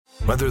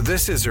Whether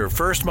this is her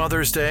first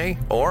Mother's Day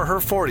or her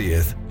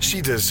 40th, she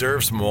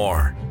deserves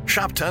more.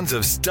 Shop tons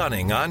of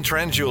stunning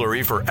on-trend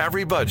jewelry for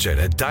every budget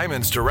at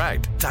Diamonds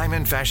Direct.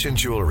 Diamond fashion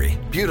jewelry,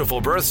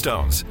 beautiful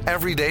birthstones,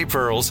 everyday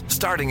pearls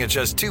starting at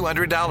just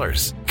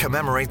 $200.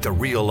 Commemorate the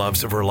real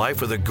loves of her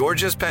life with a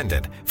gorgeous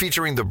pendant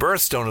featuring the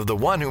birthstone of the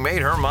one who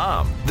made her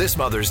mom. This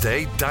Mother's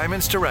Day,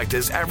 Diamonds Direct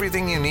is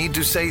everything you need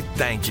to say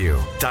thank you.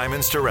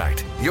 Diamonds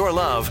Direct. Your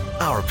love,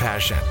 our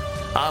passion.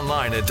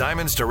 Online at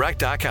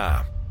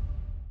diamondsdirect.com.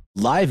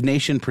 Live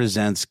Nation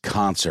presents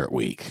Concert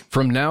Week.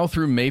 From now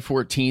through May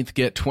 14th,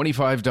 get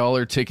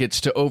 $25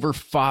 tickets to over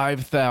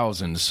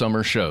 5,000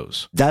 summer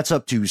shows. That's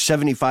up to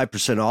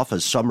 75% off a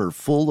summer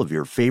full of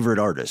your favorite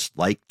artists,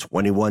 like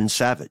 21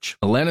 Savage,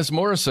 Alanis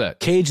Morissette,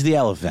 Cage the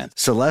Elephant,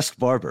 Celeste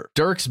Barber,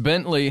 Dierks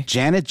Bentley,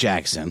 Janet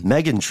Jackson,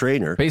 Meghan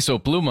Trainor, Peso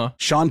Pluma,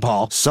 Sean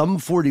Paul, Sum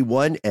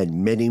 41,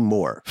 and many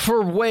more.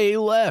 for way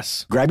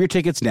less. Grab your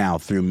tickets now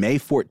through May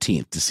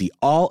 14th to see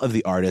all of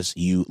the artists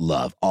you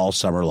love all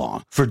summer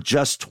long. For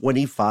just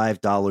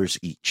 $25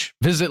 each.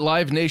 Visit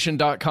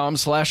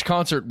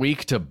livenation.com/concert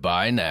week to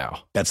buy now.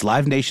 That's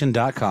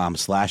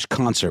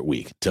livenation.com/concert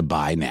week to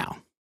buy now.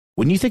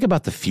 When you think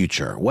about the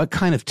future, what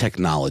kind of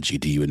technology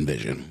do you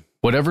envision?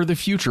 Whatever the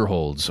future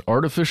holds,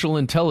 artificial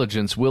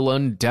intelligence will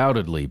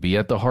undoubtedly be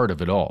at the heart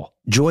of it all.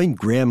 Join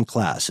Graham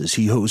Class as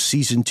he hosts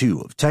Season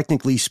 2 of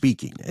Technically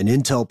Speaking, an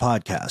Intel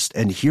podcast,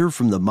 and hear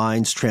from the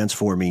minds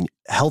transforming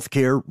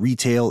healthcare,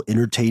 retail,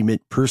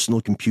 entertainment, personal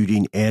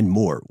computing, and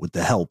more with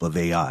the help of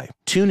AI.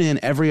 Tune in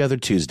every other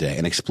Tuesday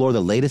and explore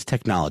the latest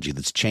technology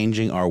that's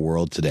changing our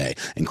world today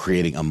and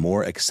creating a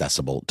more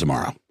accessible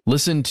tomorrow.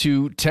 Listen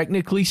to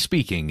Technically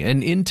Speaking,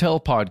 an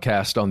Intel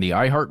podcast on the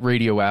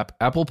iHeartRadio app,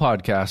 Apple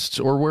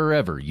Podcasts, or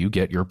wherever you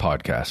get your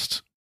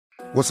podcasts.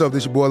 What's up,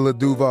 this your boy Lil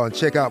Duval, and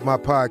check out my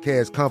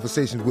podcast,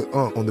 Conversations with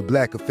Unc, on the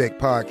Black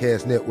Effect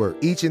Podcast Network.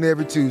 Each and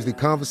every Tuesday,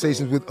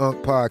 Conversations with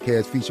Unc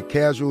podcast feature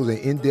casuals and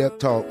in-depth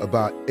talk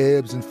about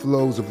ebbs and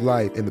flows of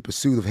life and the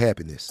pursuit of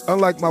happiness.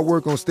 Unlike my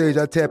work on stage,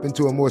 I tap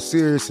into a more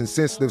serious and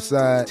sensitive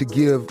side to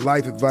give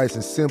life advice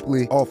and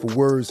simply offer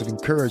words of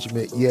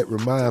encouragement, yet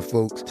remind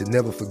folks to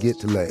never forget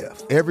to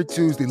laugh. Every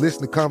Tuesday,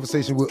 listen to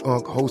Conversation with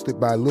Unc, hosted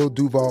by Lil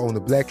Duval on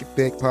the Black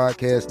Effect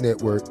Podcast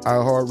Network,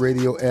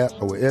 iHeartRadio app,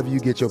 or wherever you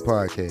get your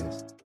podcasts.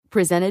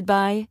 Presented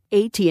by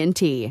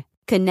AT&T.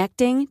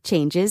 Connecting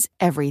changes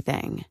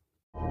everything.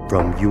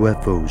 From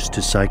UFOs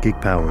to psychic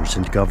powers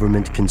and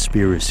government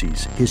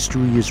conspiracies,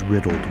 history is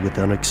riddled with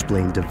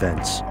unexplained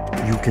events.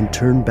 You can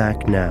turn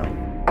back now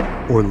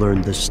or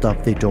learn the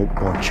stuff they don't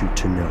want you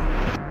to know.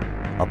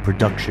 A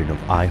production of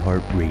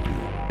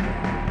iHeartRadio.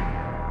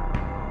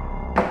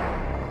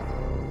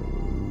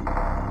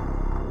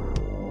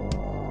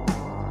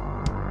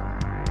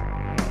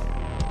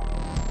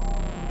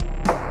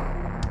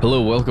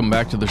 Hello, welcome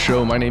back to the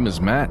show. My name is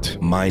Matt.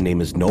 My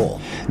name is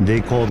Noel. They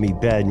call me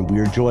Ben. We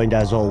are joined,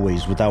 as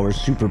always, with our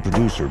super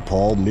producer,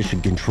 Paul, Mission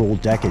Control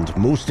Deck, and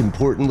most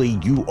importantly,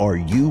 you are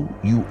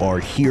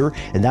here,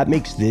 and that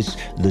makes this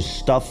the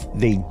stuff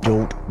they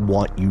don't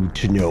want you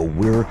to know.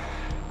 We're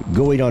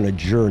going on a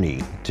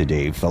journey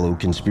today, fellow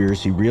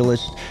conspiracy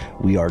realists.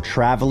 We are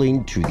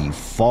traveling to the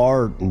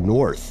far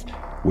north.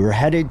 We're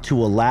headed to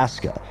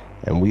Alaska,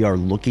 and we are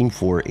looking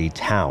for a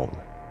town.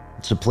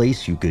 It's a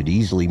place you could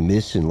easily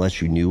miss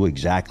unless you knew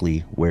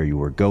exactly where you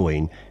were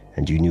going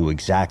and you knew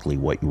exactly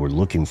what you were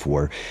looking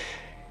for.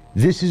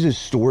 This is a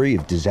story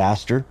of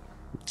disaster.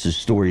 It's a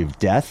story of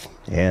death,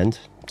 and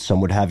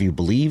some would have you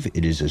believe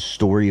it is a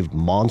story of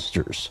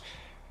monsters.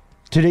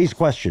 Today's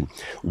question: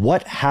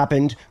 what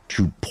happened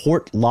to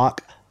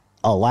Portlock,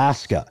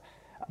 Alaska?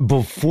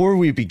 Before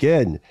we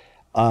begin,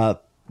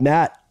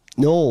 Matt,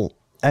 Noel,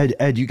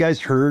 had you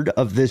guys heard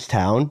of this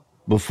town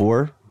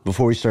before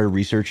we started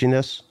researching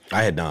this?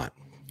 I had not.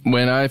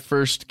 When I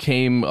first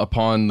came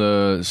upon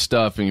the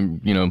stuff and,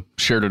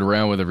 shared it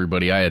around with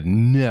everybody, I had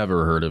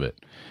never heard of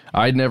it.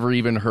 I'd never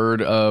even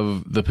heard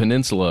of the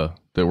peninsula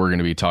that we're going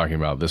to be talking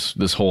about,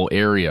 this whole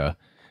area.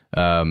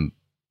 I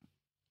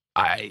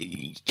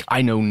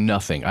know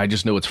nothing. I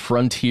just know it's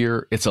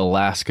frontier, it's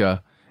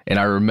Alaska, and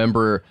I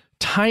remember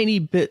tiny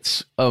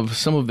bits of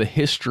some of the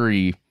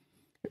history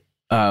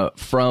do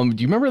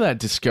you remember that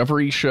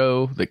Discovery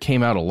show that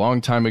came out a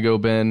long time ago,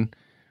 Ben?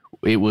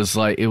 It was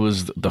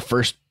the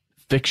first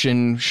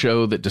fiction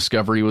show that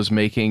Discovery was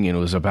making, and it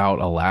was about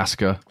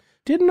Alaska.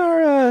 Didn't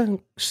our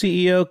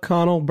CEO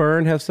Connell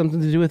Byrne have something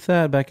to do with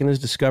that back in his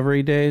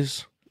Discovery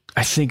days?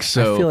 I think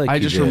so. I feel like I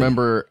just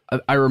remember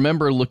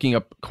looking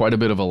up quite a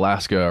bit of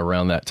Alaska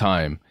around that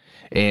time,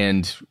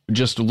 and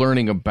just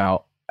learning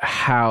about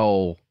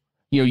how,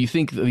 you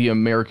think the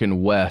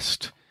American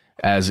West,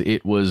 as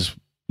it was,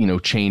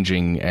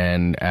 changing,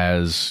 and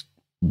as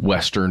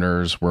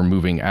Westerners were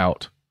moving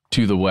out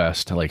to the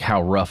West, like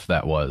how rough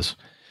that was,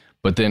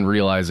 but then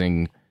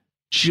realizing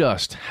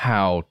just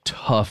how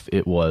tough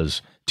it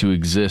was to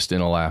exist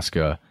in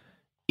Alaska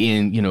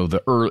in,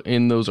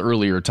 in those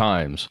earlier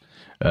times,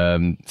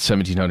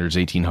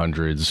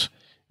 1700s,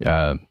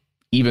 1800s,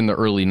 even the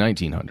early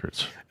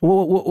 1900s.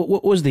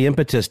 What was the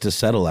impetus to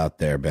settle out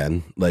there,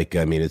 Ben? Like,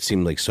 I mean, it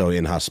seemed like so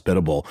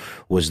inhospitable.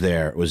 Was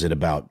it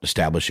about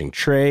establishing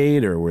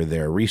trade, or were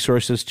there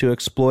resources to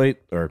exploit,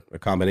 or a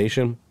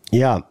combination?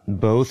 Yeah,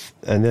 both.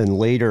 And then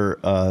later,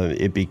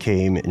 it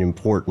became an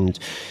important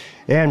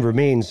and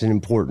remains an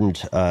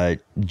important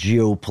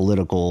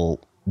geopolitical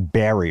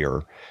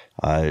barrier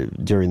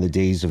during the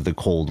days of the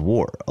Cold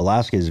War.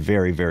 Alaska is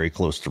very, very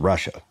close to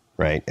Russia.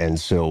 Right. And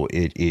so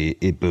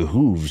it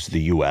behooves the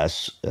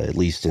U.S., at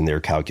least in their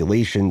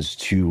calculations,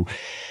 to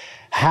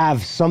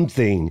have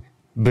something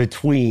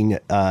between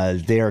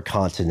their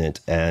continent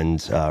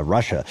and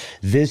Russia.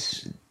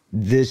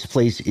 This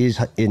place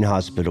is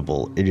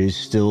inhospitable. It is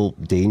still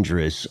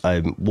dangerous.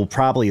 We'll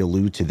probably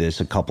allude to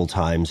this a couple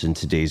times in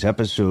today's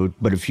episode,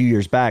 but a few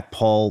years back,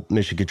 Paul,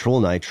 Mission Control,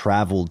 and I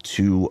traveled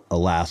to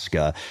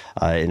Alaska,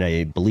 and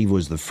I believe it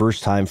was the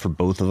first time for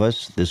both of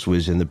us. This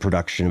was in the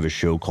production of a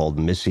show called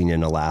Missing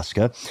in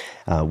Alaska,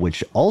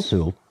 which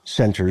also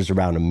centers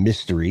around a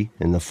mystery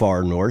in the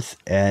far north.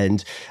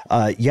 And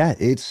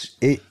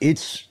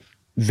it's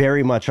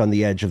very much on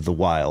the edge of the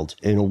wild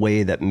in a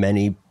way that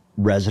many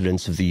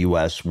residents of the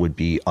U.S. would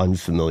be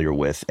unfamiliar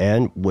with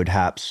and would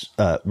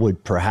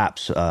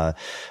perhaps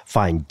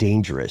find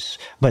dangerous.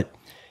 But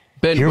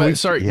Ben,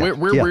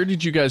 where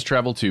did you guys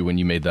travel to when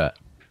you made that?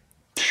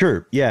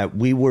 Sure. Yeah,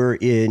 we were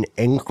in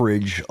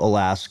Anchorage,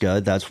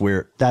 Alaska. That's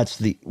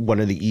one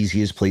of the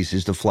easiest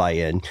places to fly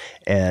in,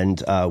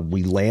 and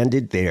we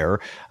landed there.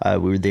 We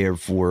were there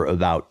for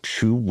about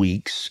 2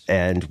 weeks,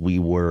 and we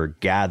were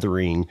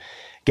gathering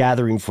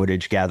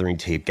footage, gathering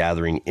tape,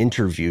 gathering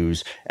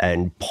interviews.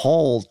 And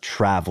Paul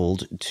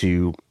traveled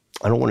to,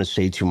 I don't want to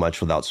say too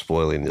much without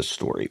spoiling this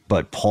story,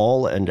 but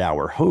Paul and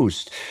our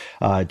host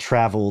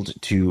traveled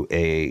to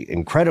a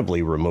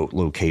incredibly remote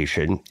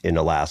location in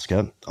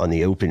Alaska on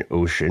the open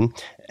ocean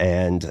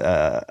and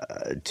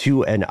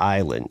to an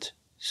island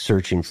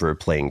searching for a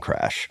plane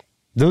crash.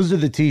 Those are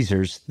the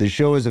teasers. The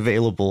show is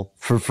available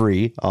for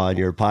free on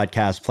your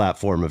podcast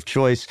platform of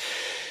choice.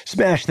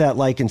 Smash that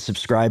like and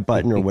subscribe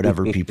button, or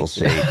whatever people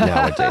say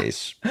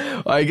nowadays.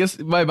 I guess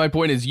my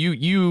point is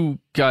you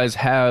guys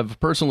have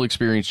personal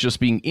experience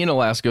just being in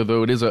Alaska,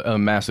 though it is a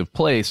massive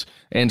place,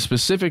 and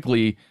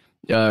specifically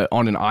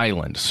on an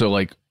island. So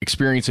like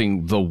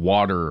experiencing the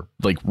water,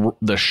 like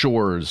the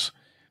shores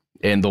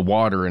and the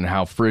water, and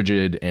how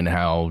frigid and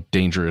how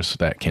dangerous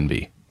that can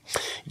be.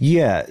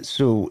 Yeah,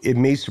 so it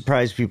may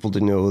surprise people to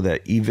know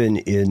that even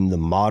in the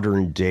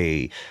modern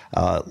day,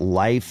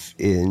 life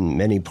in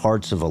many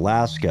parts of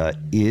Alaska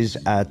is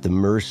at the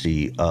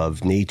mercy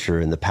of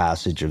nature and the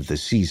passage of the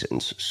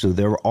seasons. So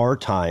there are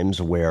times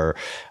where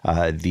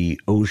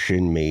the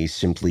ocean may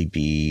simply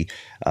be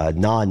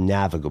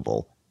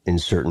non-navigable in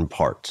certain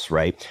parts,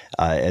 right?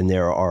 And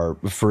there are,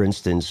 for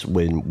instance,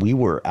 when we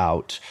were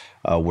out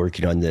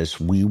working on this,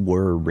 we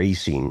were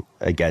racing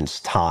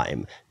against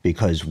time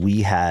because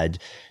we had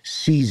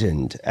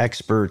seasoned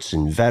experts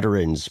and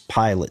veterans,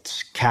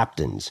 pilots,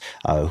 captains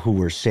who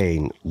were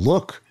saying,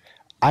 look,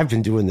 I've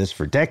been doing this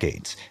for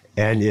decades.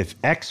 And if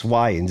X,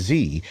 Y, and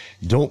Z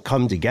don't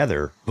come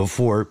together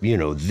before,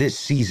 this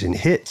season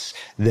hits,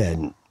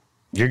 then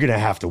you're going to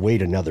have to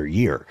wait another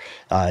year.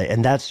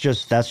 And that's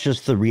just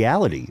the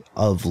reality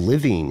of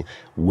living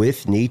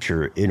with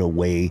nature in a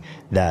way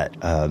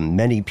that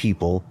many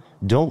people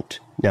don't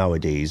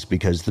nowadays,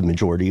 because the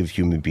majority of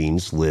human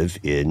beings live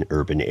in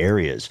urban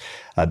areas.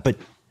 But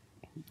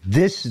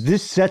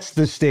this sets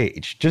the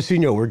stage. Just so you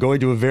know, we're going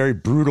to a very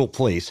brutal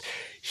place.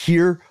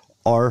 Here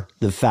are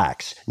the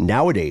facts.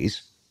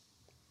 Nowadays,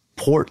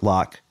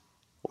 Portlock,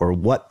 or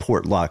what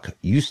Portlock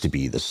used to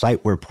be, the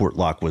site where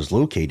Portlock was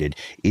located,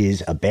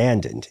 is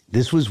abandoned.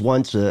 This was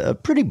once a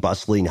pretty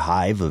bustling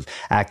hive of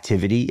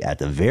activity at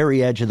the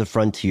very edge of the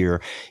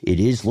frontier. It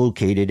is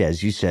located,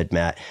 as you said,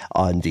 Matt,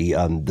 on the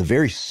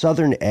very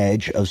southern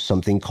edge of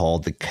something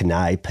called the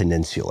Kenai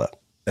Peninsula.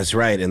 That's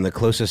right. And the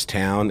closest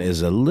town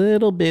is a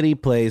little bitty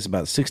place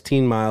about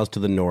 16 miles to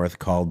the north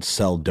called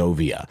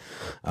Seldovia,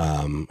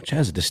 which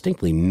has a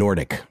distinctly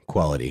Nordic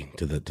quality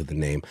to the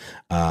name.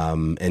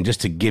 And just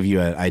to give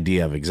you an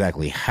idea of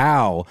exactly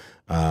how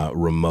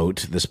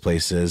remote this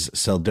place is,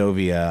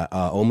 Seldovia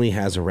only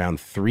has around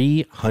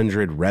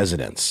 300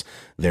 residents.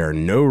 There are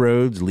no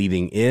roads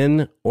leading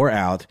in or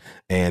out,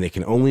 and it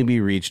can only be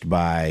reached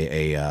by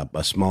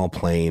a small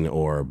plane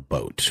or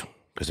boat.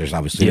 Because there's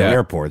obviously no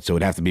airport, so it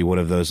would have to be one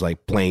of those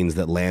like planes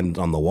that land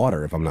on the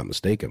water, if I'm not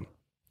mistaken.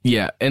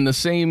 Yeah, and the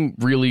same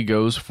really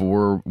goes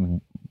for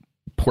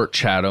Port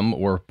Chatham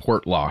or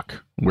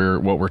Portlock,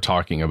 what we're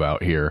talking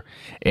about here.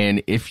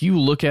 And if you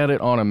look at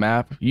it on a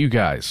map, you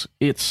guys,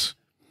 it's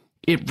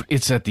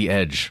at the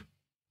edge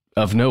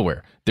of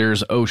nowhere.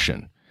 There's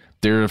ocean.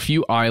 There are a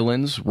few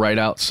islands right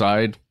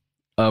outside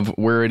of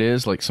where it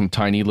is, like some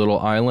tiny little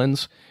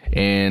islands,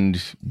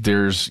 and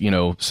there's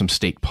some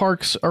state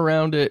parks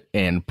around it,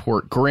 and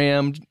Port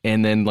Graham,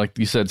 and then like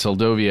you said,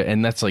 Seldovia,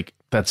 and that's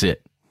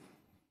it.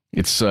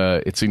 It's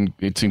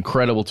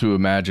incredible to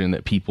imagine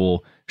that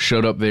people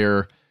showed up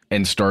there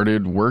and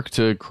started work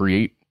to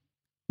create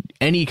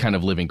any kind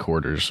of living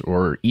quarters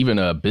or even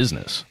a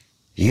business.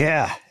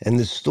 Yeah, and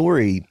the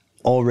story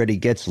already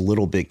gets a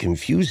little bit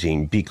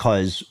confusing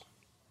because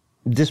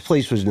this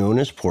place was known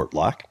as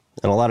Portlock,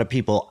 and a lot of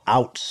people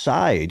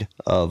outside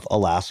of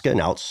Alaska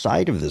and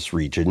outside of this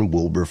region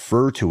will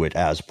refer to it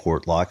as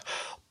Portlock.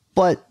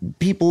 But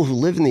people who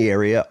live in the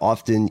area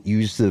often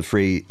use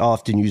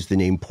the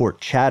name Port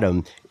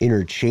Chatham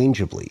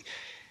interchangeably.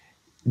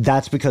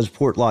 That's because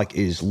Portlock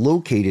is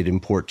located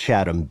in Port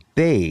Chatham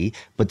Bay,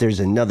 but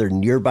there's another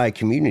nearby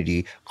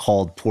community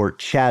called Port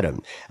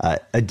Chatham.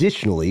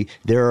 Additionally,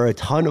 there are a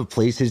ton of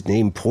places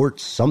named Port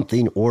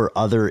something or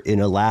other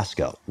in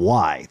Alaska.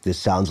 Why? This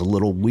sounds a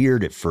little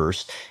weird at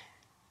first.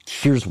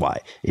 Here's why.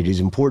 It is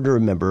important to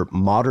remember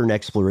modern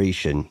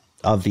exploration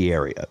of the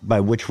area, by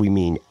which we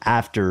mean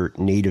after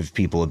native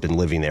people have been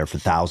living there for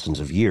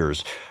thousands of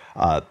years.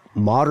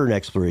 Modern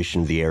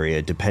exploration of the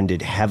area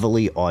depended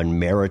heavily on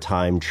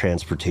maritime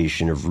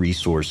transportation of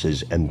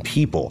resources and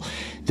people.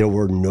 There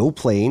were no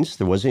planes,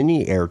 there wasn't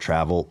any air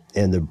travel,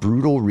 and the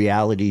brutal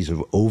realities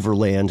of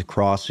overland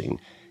crossing.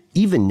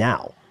 Even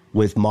now,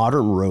 with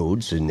modern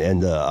roads and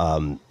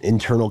the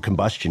internal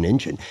combustion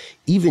engine,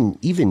 even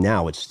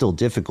now it's still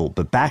difficult.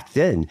 But back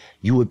then,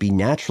 you would be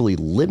naturally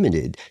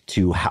limited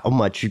to how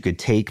much you could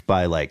take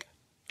by like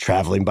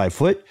traveling by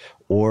foot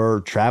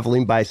or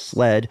traveling by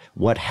sled,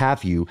 what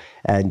have you.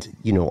 And,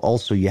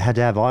 also you had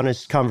to have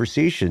honest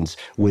conversations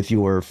with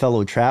your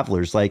fellow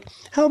travelers, like,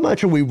 how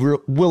much are we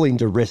willing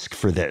to risk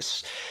for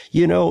this?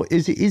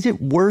 Is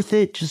it worth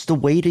it just to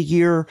wait a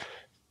year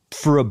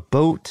for a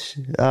boat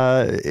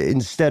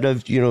instead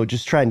of,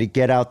 just trying to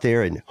get out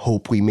there and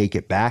hope we make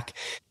it back?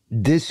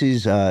 This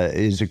is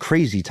a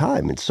crazy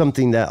time. It's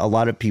something that a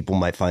lot of people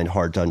might find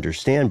hard to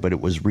understand, but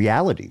it was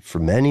reality for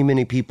many,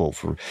 many people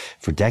for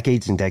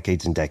decades and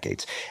decades and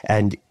decades.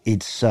 And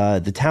it's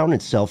the town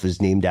itself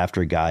is named after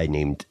a guy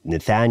named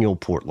Nathaniel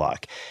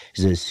Portlock.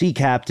 He's a sea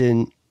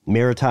captain,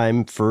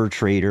 maritime fur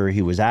trader.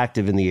 He was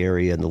active in the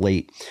area in the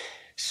late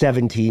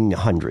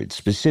 1700s,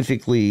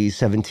 specifically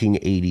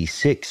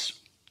 1786.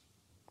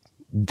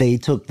 They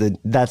took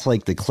that's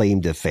like the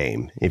claim to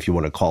fame, if you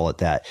want to call it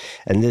that.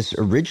 And this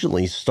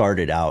originally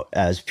started out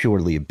as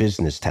purely a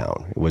business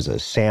town. It was a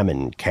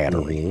salmon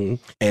cannery. Mm-hmm.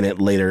 And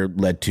it later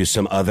led to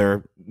some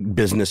other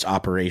business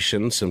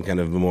operations, some kind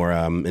of more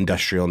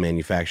industrial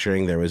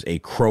manufacturing. There was a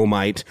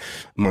chromite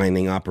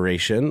mining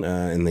operation,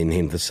 and they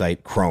named the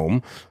site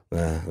Chrome.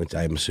 Which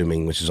I'm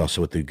assuming, which is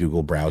also what the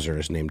Google browser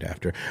is named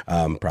after.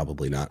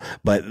 Probably not.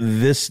 But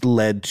this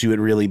led to it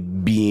really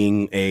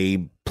being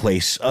a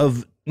place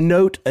of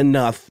note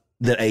enough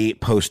that a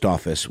post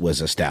office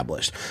was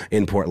established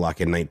in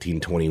Portlock in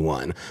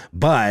 1921.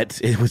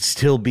 But it would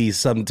still be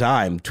some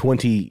time,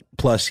 20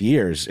 plus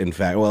years, in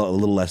fact, well, a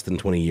little less than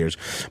 20 years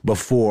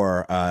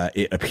before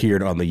it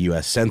appeared on the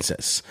U.S.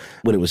 Census,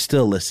 when it was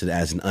still listed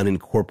as an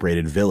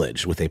unincorporated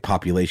village with a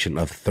population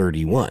of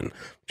 31,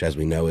 which, as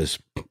we know, is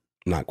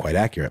not quite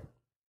accurate.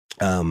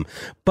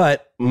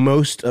 But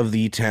most of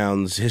the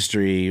town's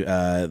history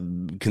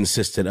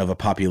consisted of a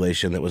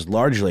population that was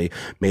largely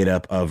made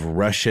up of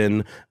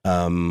Russian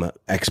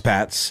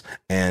expats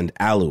and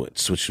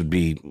Aleuts, which would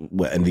be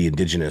the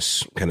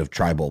indigenous kind of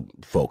tribal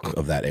folk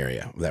of that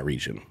area, of that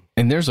region.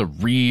 And there's a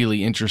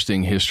really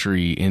interesting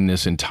history in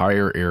this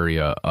entire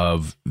area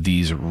of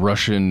these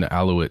Russian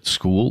Aleut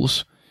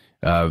schools.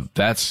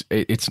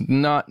 It's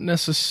not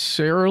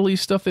necessarily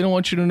stuff they don't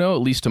want you to know,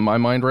 at least to my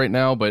mind right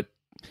now, but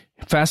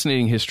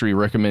fascinating history.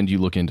 Recommend you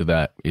look into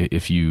that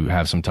if you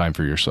have some time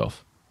for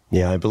yourself.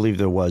 Yeah, I believe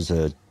there was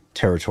a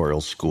territorial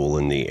school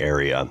in the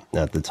area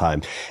at the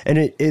time. And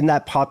in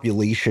that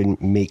population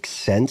makes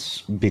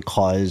sense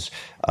because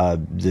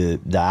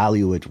the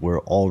Aleut were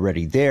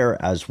already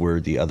there, as were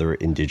the other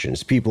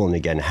indigenous people, and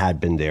again, had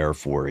been there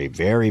for a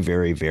very,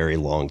 very, very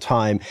long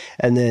time.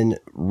 And then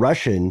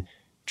Russian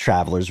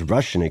travelers,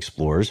 Russian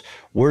explorers,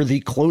 were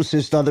the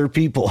closest other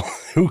people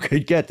who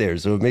could get there.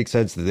 So it makes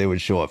sense that they would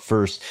show up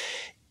first.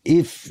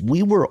 If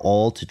we were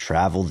all to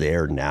travel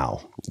there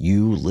now,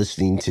 you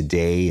listening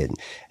today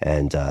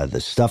and the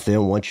stuff they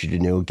don't want you to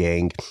know,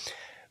 gang,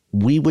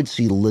 we would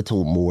see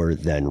little more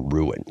than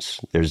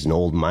ruins. There's an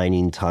old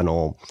mining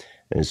tunnel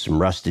and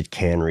some rusted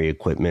cannery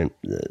equipment,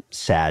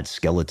 sad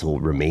skeletal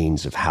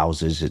remains of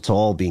houses. It's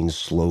all being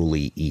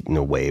slowly eaten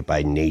away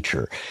by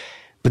nature.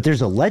 But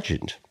there's a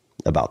legend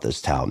about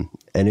this town,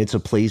 and it's a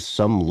place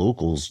some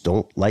locals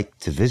don't like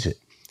to visit.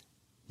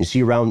 You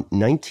see, around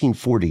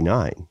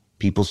 1949,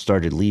 people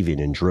started leaving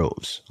in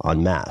droves,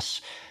 en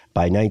masse.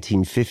 By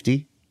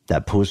 1950,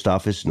 that post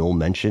office Noel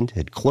mentioned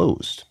had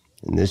closed,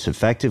 and this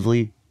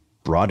effectively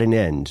brought an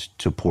end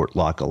to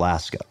Portlock,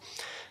 Alaska.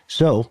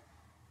 So,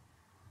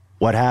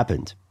 what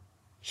happened?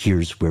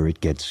 Here's where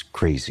it gets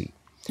crazy.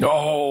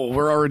 Oh,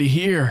 we're already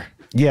here.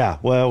 Yeah,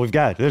 well,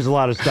 there's a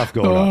lot of stuff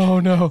going on. Oh,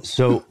 no.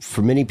 So,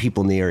 for many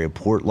people in the area,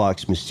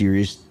 Portlock's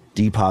mysterious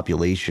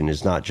depopulation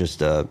is not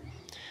just a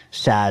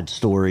sad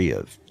story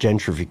of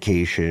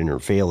gentrification or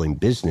failing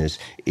business.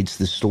 It's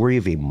the story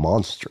of a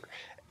monster.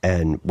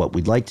 And what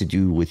we'd like to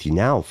do with you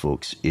now,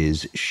 folks,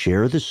 is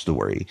share the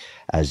story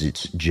as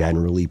it's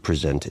generally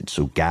presented.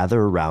 So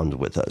gather around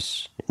with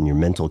us in your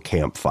mental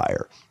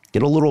campfire.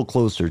 Get a little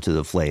closer to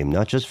the flame,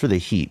 not just for the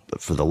heat, but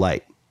for the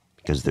light,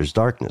 because there's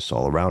darkness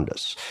all around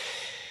us.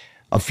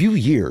 A few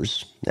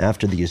years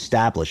after the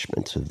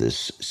establishment of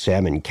this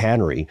salmon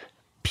cannery,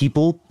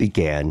 people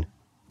began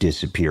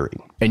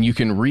disappearing. And you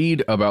can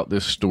read about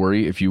this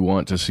story if you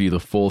want to see the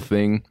full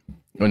thing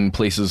in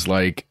places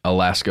like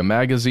Alaska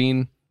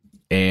Magazine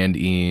and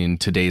in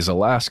Today's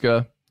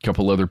Alaska, a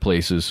couple other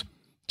places.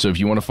 So if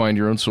you want to find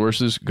your own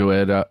sources, go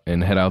ahead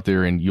and head out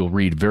there and you'll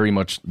read very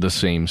much the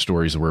same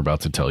stories that we're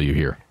about to tell you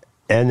here.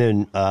 And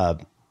then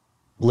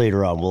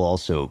later on, we'll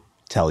also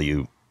tell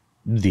you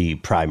the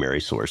primary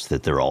source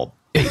that they're all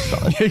based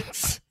on.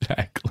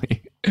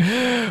 Exactly.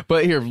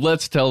 But here,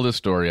 let's tell the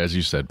story, as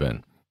you said,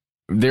 Ben.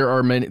 There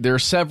are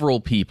several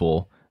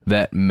people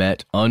that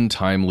met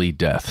untimely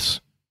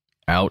deaths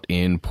out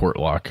in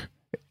Portlock,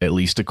 at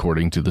least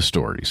according to the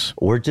stories.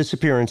 Or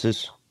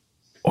disappearances.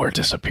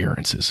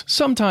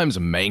 Sometimes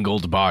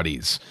mangled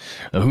bodies.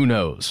 Who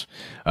knows?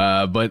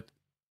 But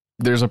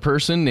there's a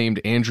person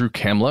named Andrew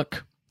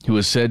Kamluck who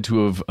is said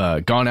to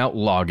have gone out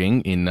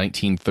logging in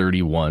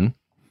 1931,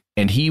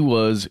 and he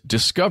was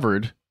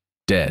discovered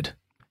dead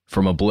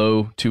from a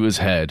blow to his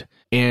head,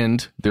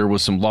 and there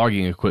was some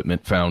logging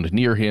equipment found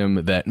near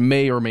him that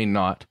may or may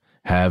not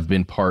have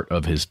been part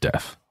of his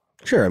death.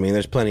 Sure. I mean,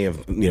 there's plenty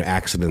of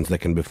accidents that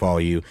can befall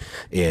you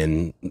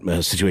in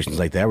situations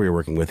like that where you're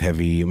working with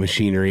heavy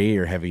machinery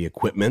or heavy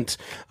equipment,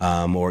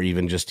 or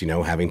even just,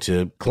 having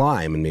to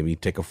climb and maybe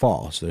take a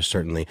fall. So there's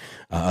certainly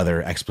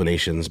other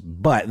explanations.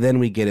 But then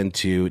we get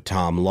into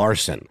Tom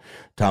Larson.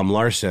 Tom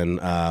Larson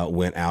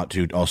went out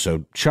to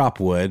also chop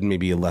wood,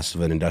 maybe less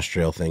of an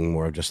industrial thing,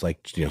 more of just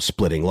like,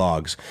 splitting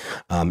logs.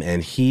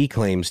 And he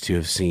claims to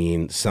have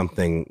seen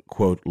something,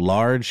 quote,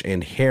 large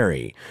and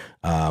hairy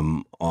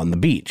on the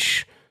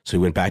beach. So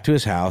he went back to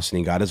his house and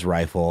he got his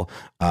rifle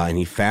and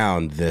he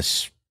found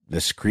this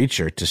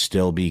creature to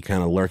still be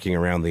kind of lurking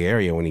around the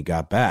area when he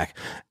got back.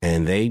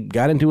 And they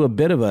got into a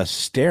bit of a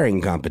staring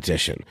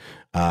competition.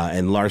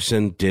 And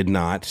Larson did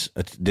not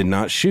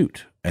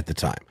shoot at the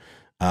time.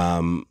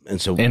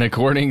 And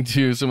according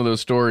to some of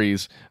those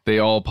stories, they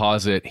all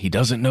posit he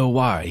doesn't know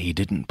why he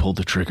didn't pull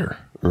the trigger.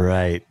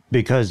 Right.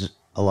 Because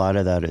a lot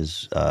of that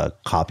is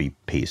copy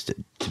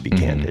pasted, to be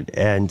candid.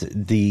 And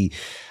the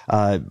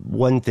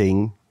one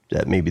thing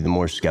that maybe the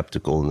more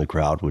skeptical in the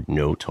crowd would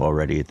note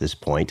already at this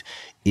point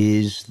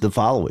is the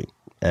following.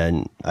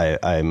 And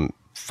I'm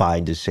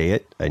fine to say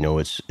it. I know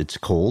it's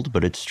cold,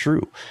 but it's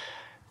true.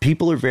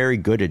 People are very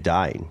good at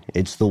dying.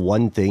 It's the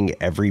one thing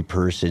every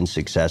person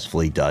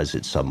successfully does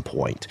at some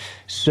point.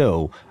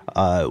 So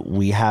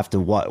we have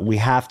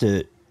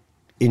to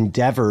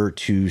endeavor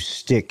to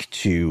stick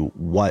to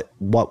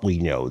what we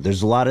know.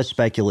 There's a lot of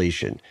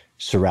speculation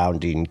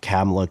surrounding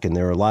Kamluck, and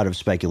there are a lot of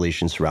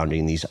speculation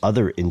surrounding these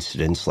other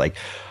incidents, like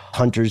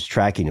hunters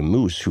tracking a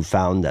moose who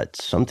found that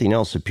something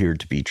else appeared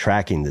to be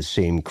tracking the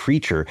same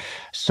creature,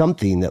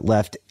 something that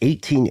left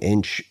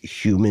 18-inch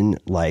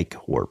human-like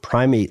or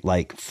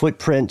primate-like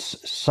footprints.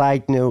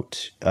 Side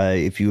note,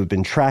 if you have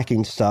been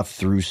tracking stuff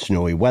through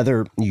snowy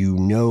weather, you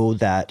know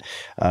that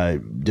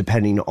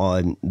depending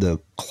on the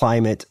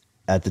climate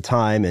at the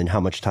time and how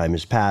much time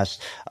has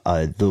passed,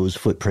 those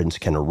footprints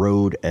can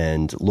erode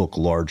and look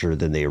larger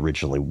than they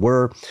originally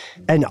were.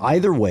 And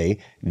either way,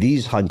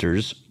 these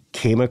hunters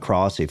came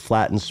across a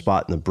flattened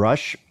spot in the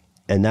brush,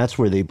 and that's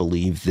where they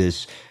believe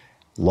this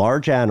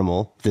large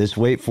animal, this,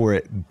 wait for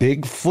it,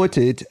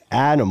 big-footed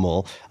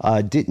animal,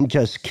 didn't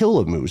just kill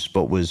a moose,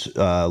 but was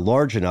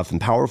large enough and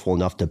powerful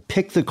enough to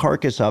pick the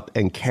carcass up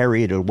and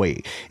carry it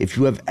away. If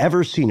you have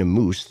ever seen a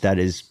moose, that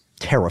is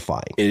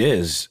terrifying. It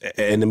is.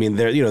 And I mean,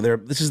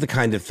 this is the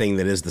kind of thing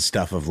that is the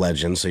stuff of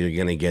legend. So you're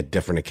going to get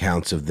different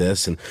accounts of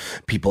this and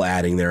people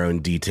adding their own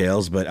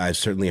details. But I've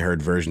certainly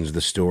heard versions of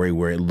the story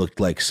where it looked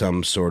like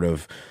some sort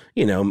of,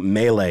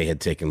 melee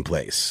had taken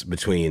place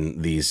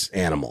between these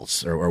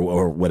animals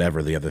or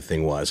whatever the other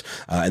thing was.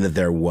 And that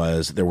there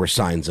were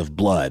signs of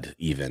blood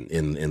even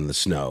in the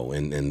snow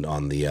and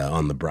on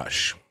the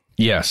brush.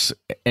 Yes.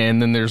 And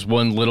then there's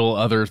one little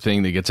other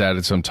thing that gets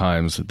added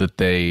sometimes, that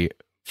they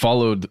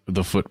followed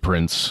the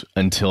footprints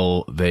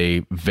until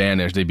they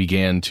vanished. They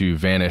began to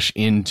vanish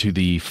into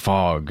the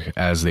fog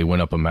as they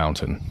went up a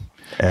mountain.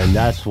 And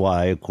that's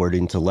why,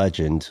 according to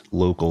legend,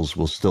 locals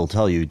will still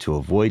tell you to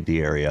avoid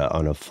the area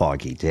on a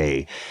foggy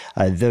day.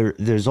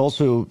 There's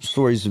also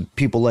stories of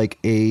people like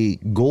a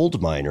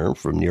gold miner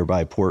from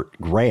nearby Port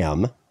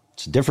Graham.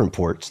 It's a different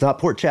port. It's not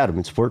Port Chatham.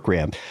 It's Port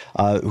Graham,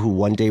 who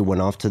one day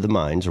went off to the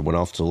mines or went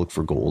off to look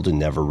for gold and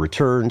never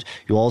returned.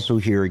 You'll also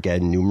hear,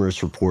 again,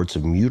 numerous reports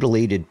of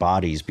mutilated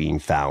bodies being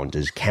found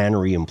as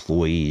cannery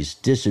employees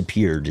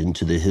disappeared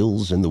into the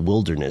hills and the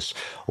wilderness,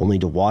 only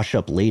to wash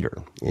up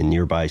later in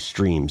nearby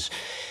streams.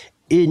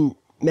 In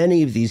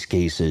many of these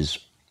cases,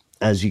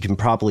 as you can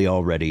probably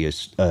already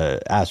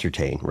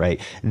ascertain, right,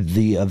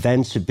 the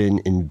events have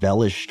been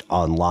embellished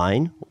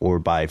online or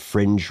by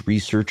fringe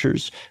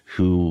researchers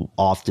who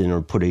often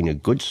are putting a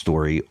good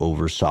story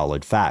over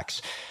solid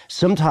facts.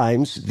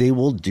 Sometimes they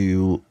will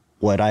do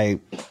what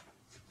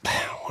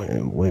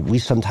we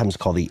sometimes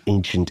call the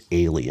ancient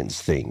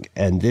aliens thing.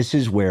 And this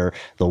is where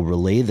they'll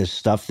relay the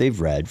stuff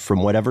they've read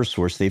from whatever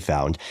source they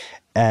found,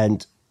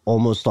 and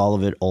almost all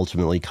of it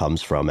ultimately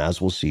comes from, as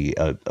we'll see,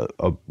 a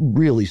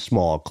really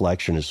small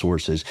collection of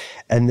sources.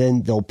 And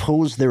then they'll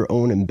pose their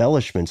own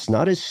embellishments,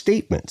 not as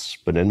statements,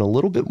 but in a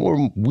little bit more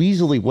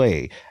weaselly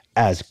way,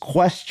 as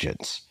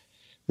questions.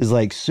 It's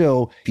like,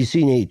 so if you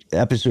see an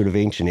episode of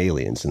Ancient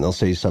Aliens, and they'll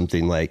say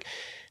something like,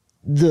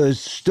 the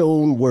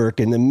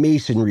stonework and the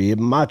masonry of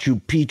Machu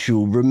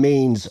Picchu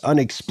remains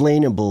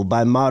unexplainable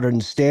by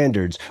modern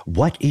standards.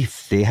 What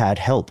if they had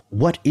help?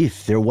 What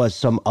if there was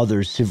some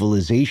other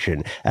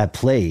civilization at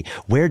play?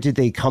 Where did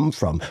they come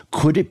from?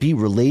 Could it be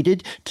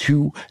related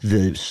to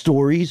the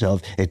stories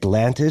of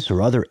Atlantis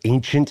or other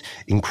ancient,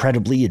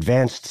 incredibly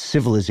advanced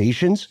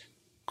civilizations?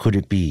 Could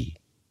it be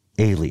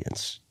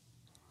aliens?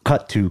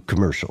 Cut to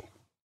commercial.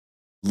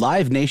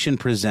 Live Nation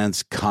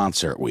presents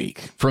Concert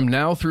Week. From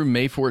now through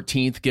May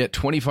 14th, get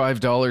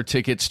 $25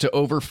 tickets to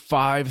over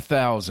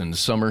 5,000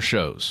 summer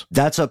shows.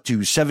 That's up to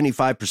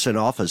 75%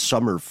 off a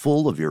summer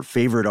full of your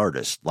favorite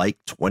artists, like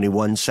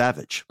 21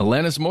 Savage,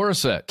 Alanis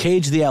Morissette,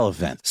 Cage the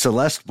Elephant,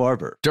 Celeste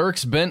Barber,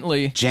 Dierks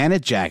Bentley,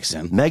 Janet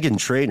Jackson, Meghan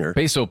Trainor,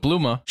 Peso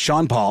Pluma,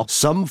 Sean Paul,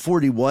 Sum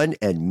 41,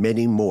 and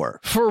many more.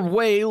 For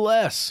way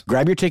less.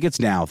 Grab your tickets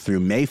now through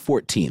May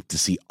 14th to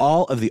see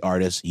all of the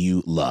artists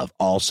you love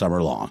all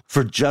summer long.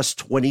 For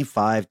just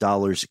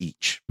 $25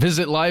 each.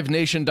 Visit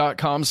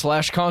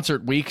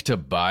livenation.com/Concert Week to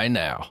buy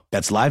now.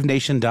 That's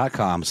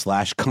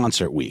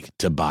livenation.com/Concert Week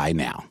to buy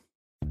now.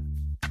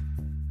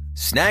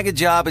 Snag a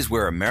Job is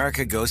where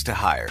America goes to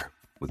hire,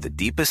 with the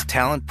deepest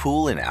talent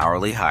pool in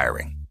hourly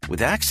hiring.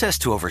 With access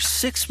to over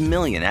 6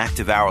 million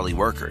active hourly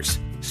workers,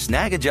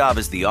 Snag a Job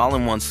is the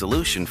all-in-one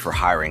solution for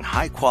hiring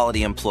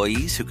high-quality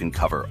employees who can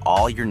cover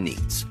all your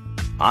needs.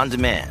 On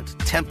demand,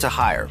 temp to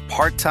hire,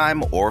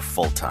 part-time or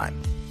full-time.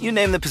 You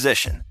name the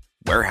position.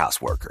 Warehouse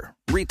worker,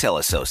 retail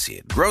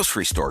associate,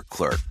 grocery store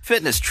clerk,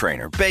 fitness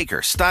trainer,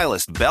 baker,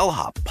 stylist,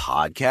 bellhop,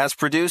 podcast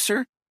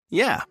producer.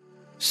 Yeah,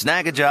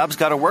 Snag a Job's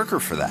got a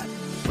worker for that.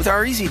 With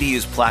our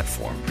easy-to-use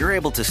platform, you're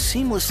able to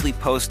seamlessly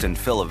post and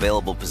fill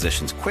available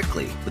positions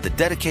quickly with a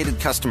dedicated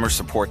customer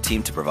support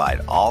team to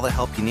provide all the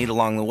help you need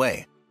along the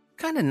way.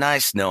 Kind of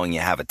nice knowing you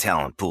have a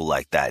talent pool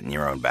like that in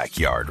your own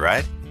backyard,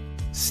 right?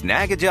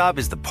 Snag a Job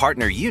is the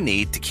partner you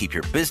need to keep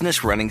your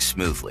business running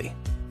smoothly.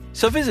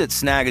 So visit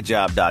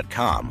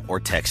snagajob.com or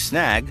text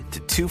snag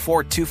to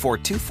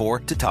 242424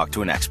 to talk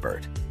to an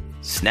expert.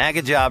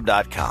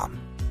 Snagajob.com,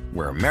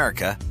 where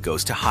America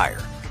goes to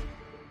hire.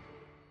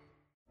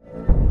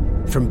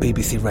 From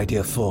BBC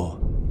Radio 4,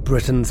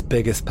 Britain's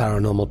biggest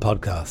paranormal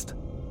podcast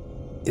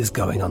is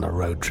going on a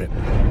road trip.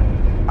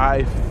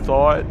 I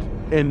thought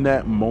in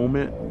that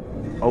moment,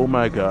 oh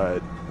my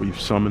God, we've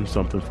summoned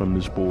something from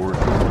this board.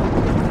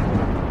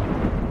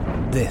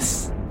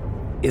 This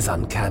is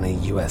Uncanny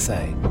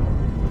USA.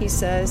 He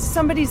says,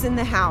 somebody's in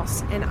the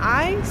house, and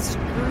I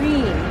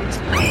screamed.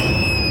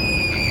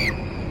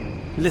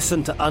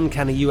 Listen to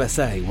Uncanny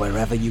USA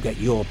wherever you get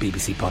your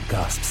BBC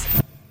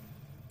podcasts,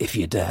 if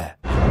you dare.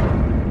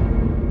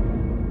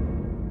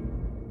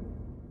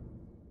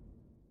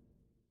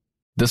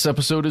 This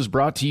episode is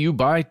brought to you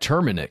by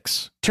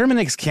Terminix.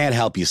 Terminix can't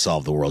help you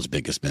solve the world's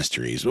biggest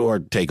mysteries or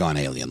take on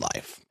alien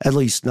life. At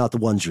least not the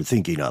ones you're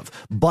thinking of.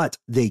 But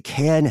they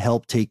can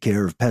help take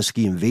care of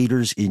pesky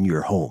invaders in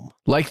your home.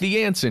 Like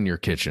the ants in your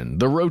kitchen,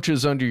 the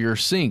roaches under your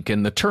sink,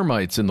 and the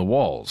termites in the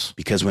walls.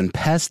 Because when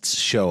pests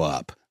show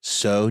up,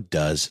 so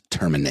does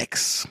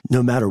Terminix.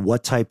 No matter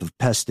what type of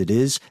pest it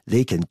is,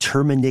 they can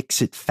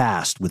Terminix it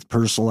fast with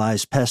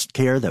personalized pest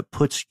care that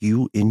puts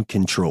you in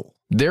control.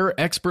 Their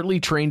expertly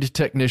trained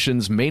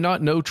technicians may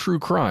not know true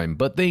crime,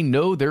 but they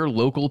know their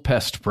local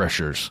pest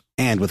pressures.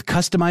 And with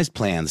customized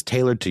plans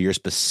tailored to your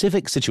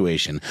specific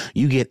situation,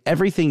 you get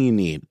everything you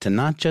need to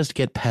not just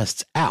get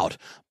pests out,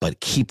 but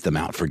keep them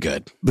out for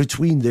good.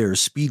 Between their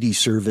speedy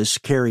service,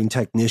 caring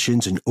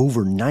technicians, and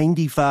over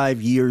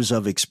 95 years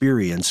of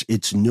experience,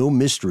 it's no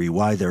mystery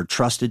why they're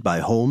trusted by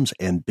homes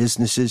and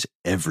businesses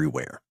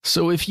everywhere.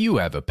 So if you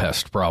have a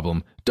pest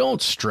problem,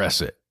 don't stress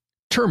it.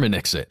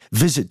 Terminix it.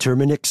 Visit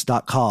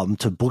Terminix.com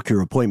to book your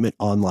appointment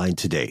online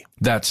today.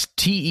 That's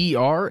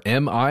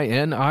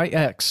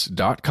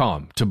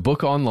TERMINIX.com to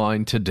book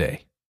online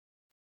today.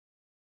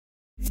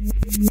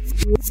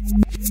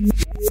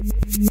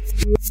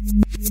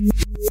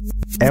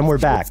 And we're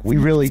back. We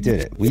really did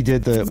it. We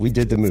did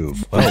the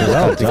move.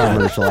 Well the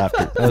commercial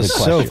after. That was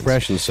so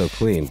fresh and so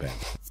clean, Ben.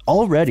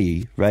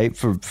 already, right,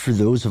 for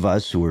those of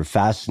us who are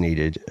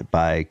fascinated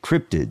by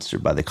cryptids or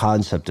by the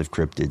concept of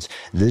cryptids,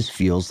 this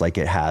feels like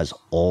it has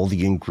all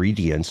the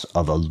ingredients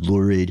of a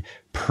lurid,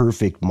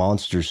 perfect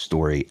monster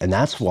story. And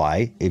that's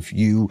why, if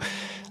you,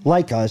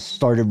 like us,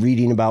 started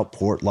reading about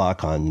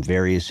Portlock on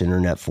various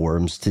internet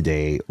forums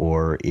today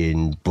or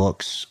in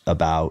books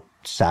about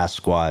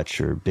Sasquatch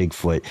or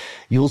Bigfoot,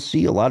 you'll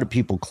see a lot of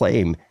people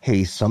claim,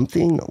 hey,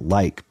 something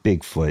like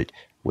Bigfoot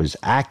was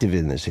active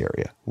in this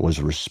area,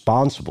 was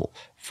responsible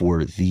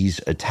for these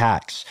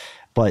attacks.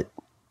 But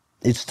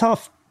it's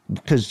tough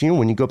because,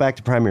 when you go back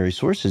to primary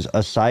sources,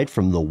 aside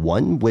from the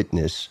one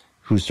witness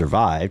who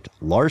survived,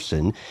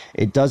 Larson,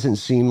 it doesn't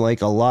seem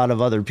like a lot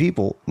of other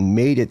people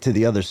made it to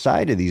the other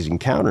side of these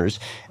encounters.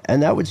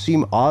 And that would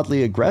seem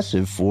oddly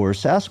aggressive for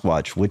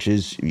Sasquatch, which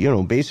is,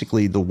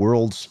 basically the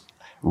world's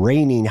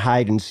reigning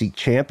hide-and-seek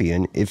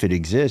champion, if it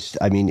exists.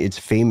 I mean, it's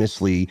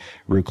famously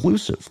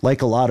reclusive,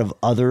 like a lot of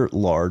other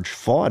large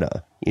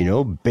fauna.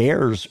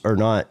 Bears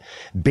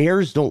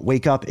don't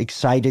wake up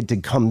excited to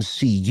come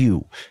see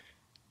you.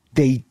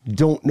 They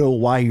don't know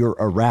why you're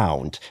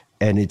around,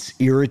 and it's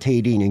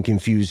irritating and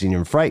confusing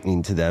and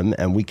frightening to them,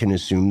 and we can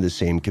assume the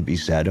same could be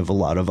said of a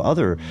lot of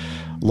other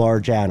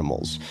large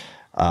animals.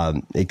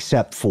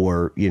 Except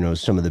for,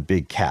 some of the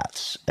big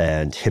cats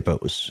and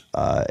hippos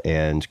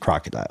and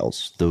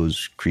crocodiles.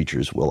 Those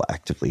creatures will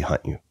actively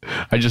hunt you.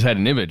 I just had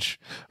an image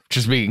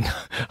just being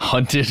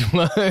hunted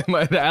by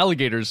the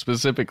alligators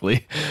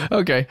specifically.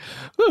 Okay.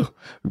 Whew.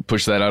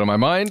 Push that out of my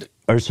mind.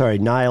 Or sorry,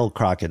 Nile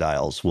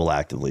crocodiles will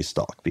actively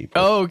stalk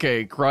people. Oh,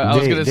 okay. I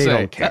was going to say. They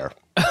don't care.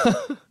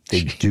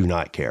 They do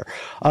not care.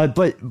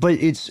 But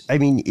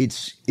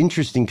it's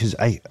interesting because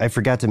I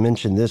forgot to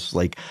mention this.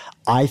 Like,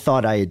 I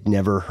thought I had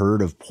never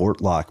heard of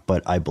Portlock,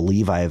 but I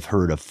believe I have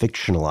heard a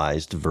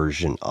fictionalized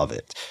version of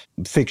it.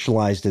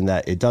 Fictionalized in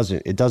that it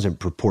doesn't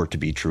purport to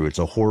be true. It's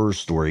a horror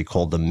story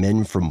called The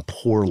Men from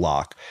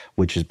Porlock,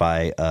 which is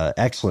by an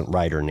excellent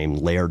writer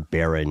named Laird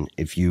Barron.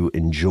 If you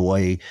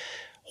enjoy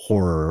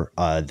horror,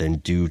 then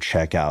do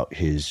check out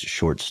his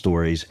short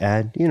stories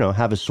and,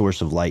 have a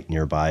source of light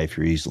nearby if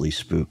you're easily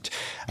spooked.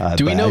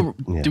 Do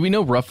we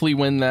know roughly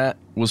when that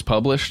was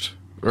published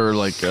or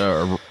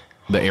the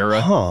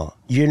era?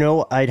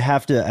 I'd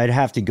have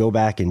to go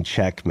back and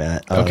check,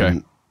 Matt. Okay.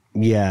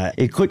 Yeah,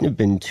 it couldn't have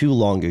been too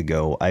long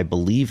ago. I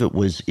believe it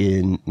was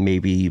in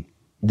maybe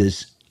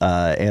this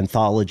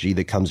anthology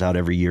that comes out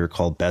every year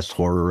called Best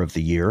Horror of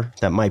the Year.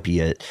 That might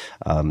be it.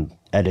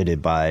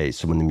 Edited by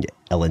someone named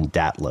Ellen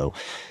Datlow.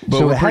 But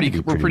so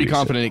we're pretty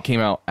confident it came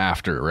out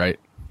after, right?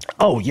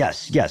 Oh,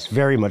 yes,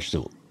 very much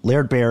so.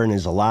 Laird Barron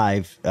is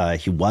alive.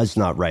 He was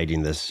not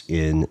writing this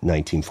in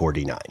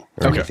 1949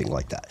 or anything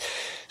like that.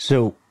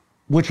 So,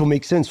 which will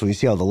make sense when you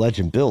see how the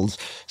legend builds.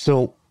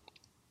 So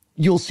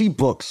you'll see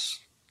books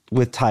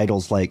with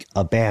titles like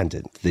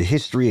Abandoned, The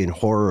History and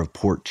Horror of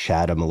Port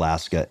Chatham,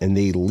 Alaska, and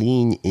they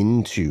lean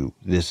into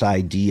this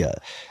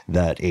idea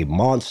that a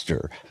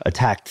monster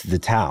attacked the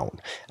town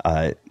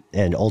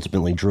and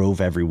ultimately drove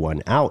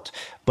everyone out,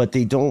 but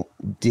they don't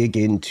dig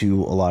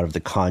into a lot of the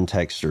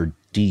context or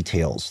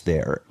details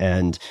there.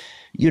 And,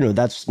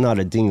 that's not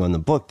a ding on the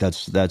book.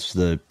 That's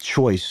the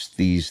choice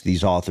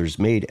these authors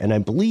made. And I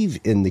believe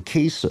in the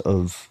case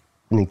of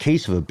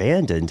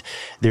Abandoned,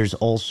 there's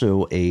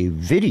also a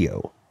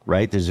video.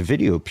 Right? There's a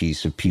video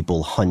piece of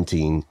people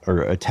hunting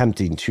or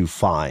attempting to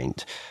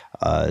find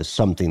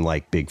something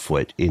like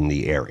Bigfoot in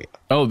the area.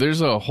 Oh, there's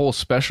a whole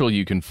special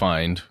you can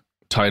find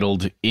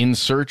titled In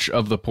Search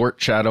of the Port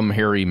Chatham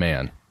Hairy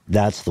Man.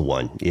 That's the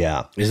one.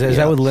 Yeah. Is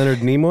that with Leonard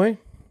Nimoy?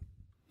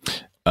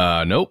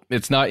 Nope.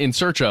 It's not In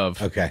Search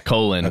of. Okay.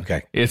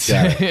 Okay. It's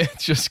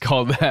just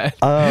called that.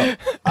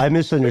 I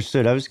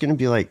misunderstood. I was going to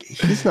be like,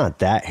 he's not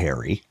that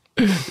hairy.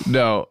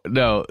 No.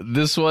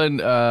 This one,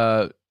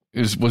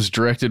 was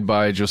directed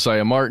by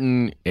Josiah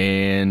Martin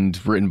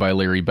and written by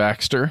Larry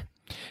Baxter.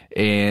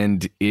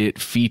 And it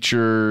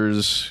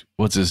features,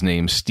 what's his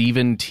name?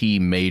 Stephen T.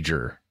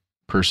 Major,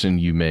 person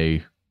you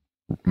may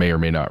or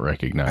may not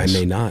recognize. I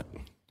may not.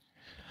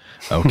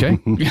 Okay.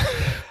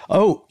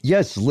 Oh,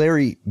 yes,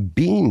 Larry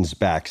Beans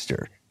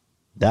Baxter.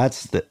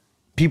 That's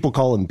people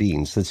call him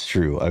Beans. That's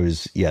true. I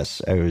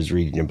was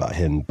reading about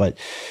him, but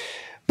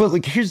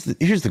look, here's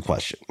the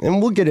question,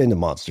 and we'll get into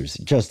monsters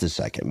in just a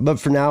second. But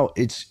for now,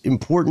 it's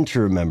important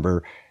to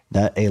remember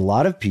that a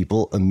lot of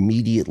people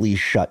immediately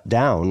shut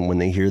down when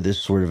they hear this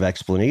sort of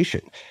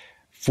explanation.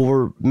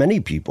 For many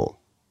people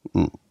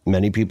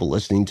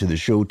listening to the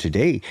show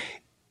today,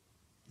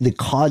 the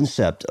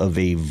concept of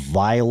a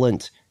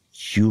violent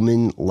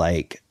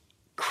human-like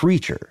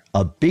creature,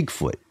 a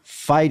Bigfoot,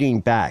 fighting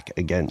back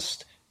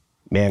against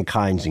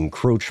mankind's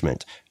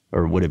encroachment,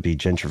 or would it be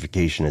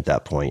gentrification at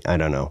that point? I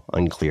don't know.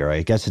 Unclear.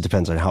 I guess it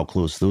depends on how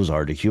close those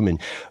are to human.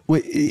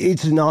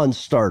 It's a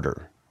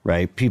non-starter,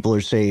 right? People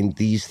are saying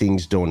these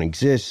things don't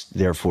exist,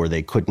 therefore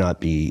they could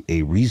not be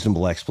a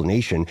reasonable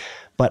explanation.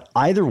 But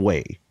either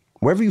way,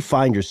 wherever you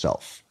find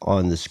yourself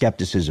on the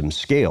skepticism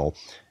scale,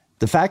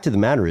 the fact of the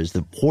matter is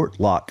that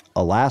Portlock,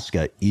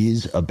 Alaska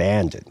is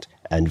abandoned.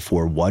 And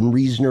for one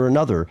reason or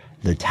another,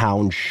 the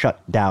town shut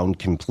down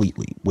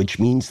completely, which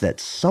means that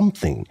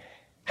something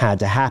had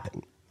to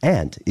happen.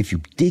 And if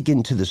you dig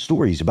into the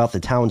stories about the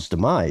town's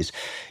demise,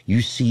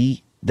 you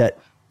see that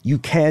you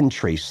can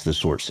trace the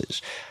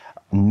sources.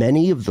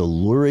 Many of the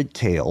lurid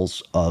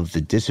tales of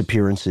the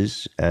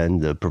disappearances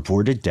and the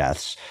purported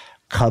deaths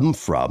come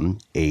from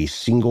a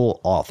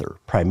single author,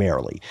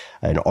 primarily.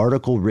 An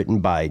article written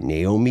by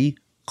Naomi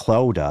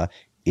Klauda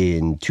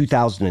in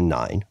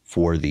 2009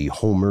 for the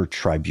Homer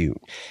Tribune.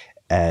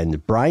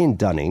 And Brian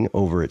Dunning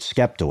over at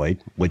Skeptoid,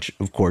 which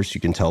of course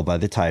you can tell by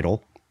the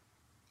title,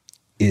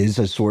 is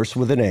a source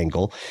with an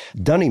angle.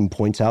 Dunning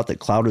points out that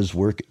Klauda's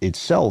work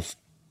itself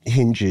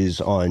hinges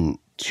on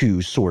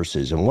two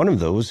sources, and one of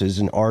those is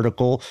an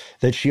article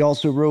that she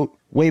also wrote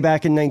way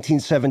back in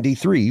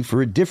 1973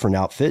 for a different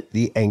outfit,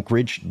 the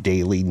Anchorage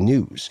Daily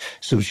News.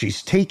 So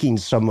she's taking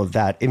some of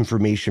that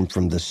information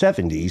from the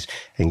 70s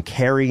and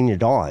carrying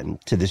it on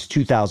to this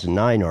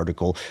 2009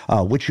 article,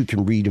 which you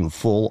can read in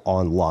full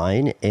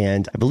online.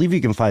 And I believe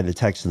you can find the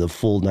text of the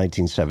full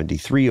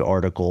 1973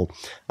 article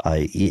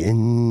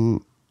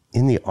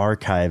in the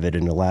archive at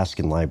an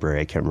Alaskan library.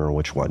 I can't remember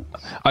which one.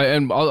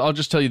 I'll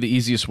just tell you the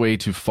easiest way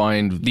to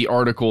find the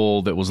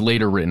article that was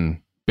later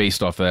written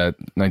based off that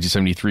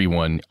 1973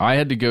 one. I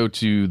had to go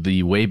to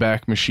the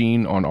Wayback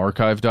Machine on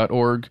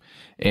archive.org,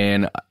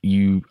 and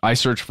I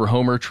searched for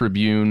Homer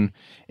Tribune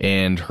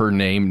and her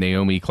name,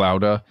 Naomi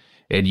Klauda,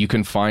 and you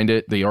can find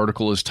it. The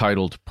article is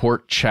titled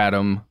Port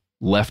Chatham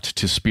Left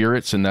to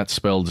Spirits, and that's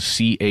spelled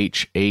Chatham.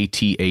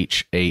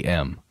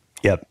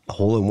 Yep,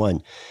 hole in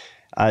one.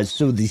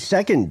 So the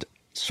second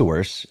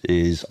source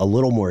is a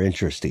little more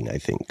interesting, I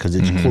think, because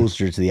it's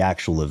closer to the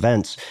actual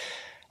events.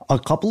 A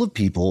couple of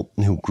people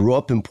who grew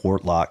up in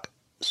Portlock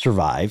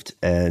survived,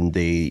 and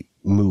they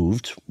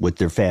moved with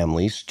their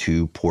families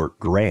to Port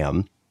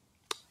Graham,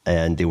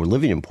 and they were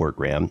living in Port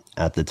Graham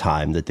at the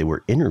time that they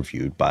were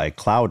interviewed by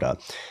Klauda,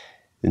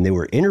 and they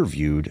were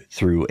interviewed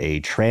through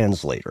a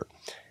translator.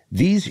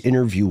 These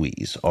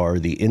interviewees are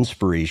the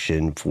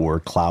inspiration for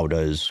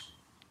Klauda's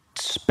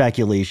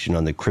speculation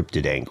on the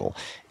cryptid angle.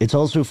 It's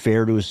also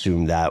fair to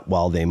assume that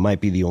while they might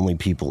be the only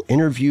people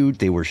interviewed,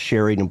 they were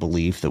sharing a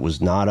belief that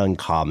was not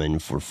uncommon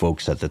for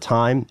folks at the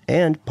time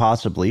and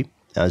possibly,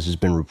 as has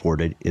been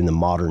reported, in the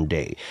modern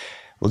day.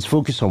 Let's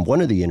focus on one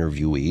of the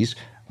interviewees,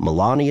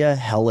 Melania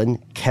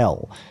Helen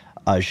Kell.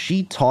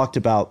 She talked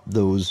about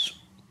those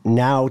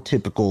now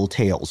typical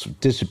tales of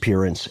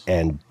disappearance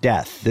and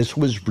death. This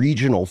was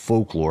regional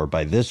folklore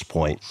by this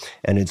point,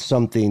 and it's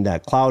something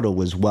that Klauda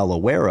was well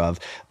aware of,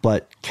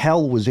 but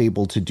Kell was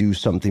able to do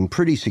something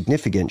pretty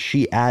significant.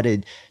 She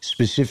added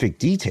specific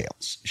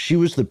details. She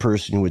was the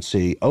person who would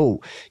say,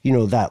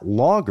 that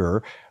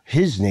logger,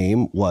 his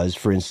name was,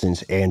 for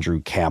instance, Andrew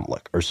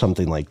Kamlick or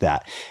something like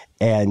that.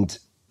 And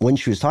when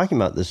she was talking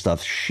about this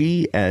stuff,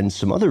 she and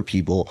some other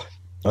people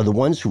are the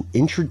ones who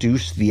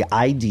introduced the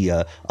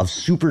idea of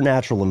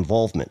supernatural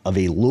involvement, of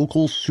a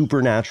local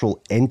supernatural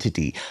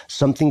entity,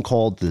 something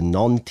called the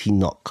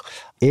Nantinnaq,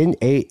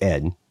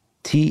 Nantiinaq.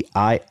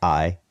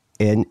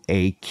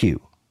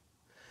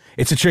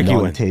 It's a tricky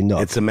one.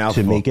 It's a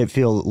mouthful. To make it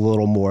feel a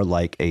little more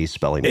like a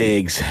spelling bee.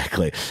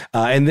 Exactly.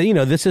 And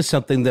then, this is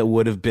something that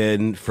would have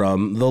been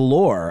from the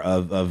lore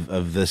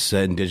of this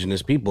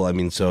indigenous people. I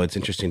mean, so it's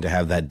interesting to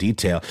have that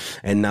detail.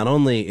 And not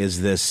only is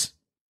this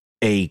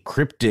a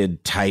cryptid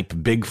type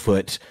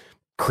Bigfoot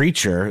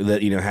creature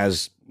that,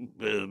 has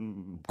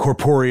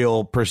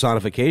corporeal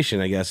personification,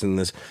 I guess, in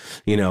this,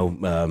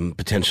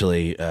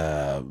 potentially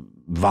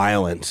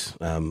violent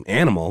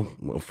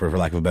animal, for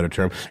lack of a better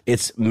term.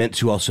 It's meant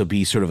to also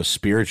be sort of a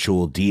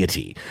spiritual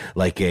deity,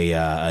 like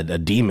a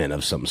demon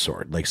of some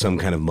sort, like some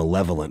kind of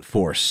malevolent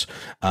force.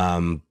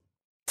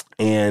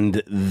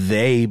 And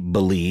they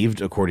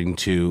believed, according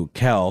to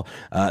Kell,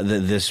 that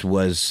this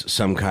was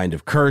some kind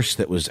of curse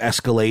that was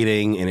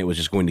escalating, and it was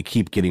just going to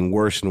keep getting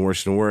worse and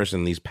worse and worse.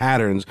 And these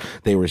patterns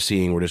they were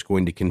seeing were just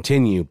going to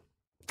continue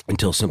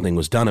until something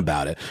was done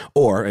about it,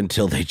 or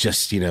until they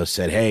just,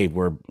 said, "Hey,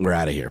 we're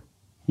out of here."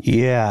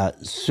 Yeah.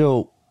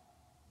 So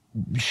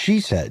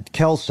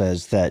Kell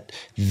says that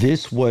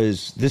this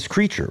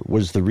creature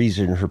was the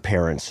reason her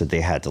parents said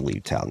they had to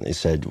leave town. They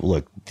said,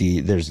 "Look,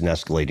 there's an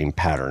escalating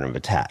pattern of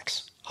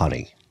attacks.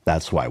 Honey,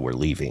 that's why we're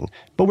leaving.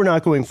 But we're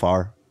not going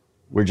far.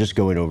 We're just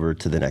going over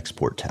to the next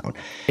port town."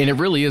 And it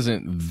really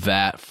isn't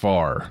that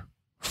far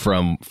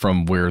from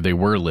where they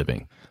were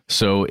living.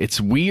 So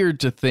it's weird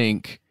to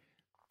think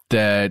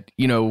that,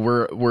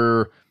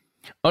 we're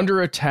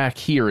under attack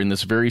here in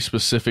this very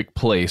specific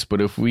place. But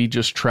if we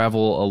just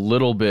travel a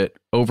little bit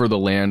over the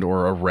land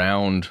or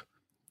around,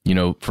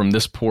 from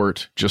this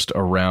port just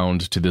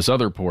around to this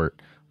other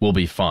port, we'll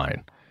be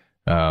fine.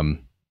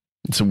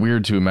 It's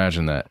weird to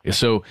imagine that.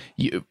 So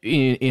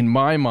in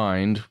my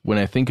mind, when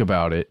I think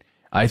about it,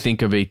 I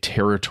think of a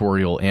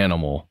territorial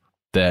animal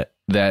that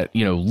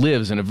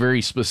lives in a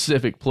very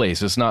specific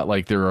place. It's not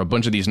like there are a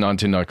bunch of these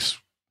Nantinnaqs,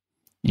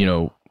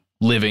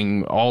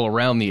 living all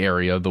around the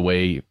area the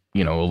way,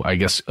 I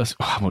guess,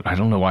 I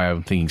don't know why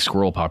I'm thinking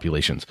squirrel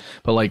populations,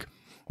 but like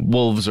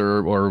wolves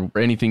or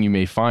anything you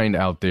may find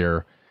out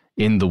there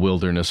in the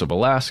wilderness of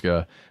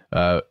Alaska.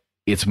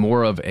 It's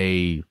more of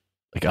a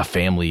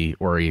family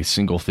or a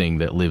single thing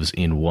that lives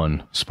in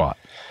one spot.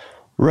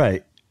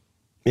 Right.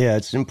 Yeah,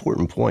 it's an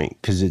important point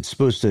because it's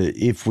supposed to,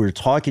 if we're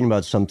talking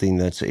about something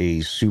that's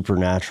a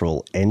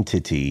supernatural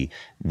entity,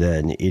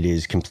 then it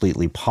is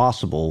completely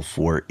possible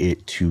for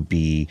it to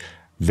be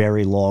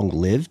very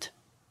long-lived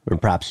or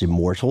perhaps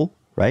immortal,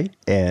 right?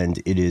 And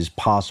it is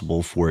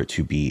possible for it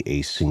to be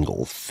a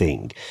single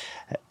thing.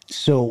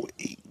 So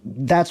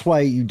that's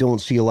why you don't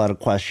see a lot of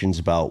questions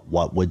about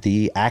what would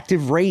the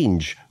active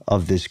range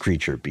of this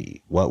creature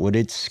be? What would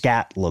its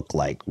scat look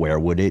like? Where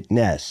would it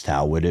nest?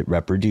 How would it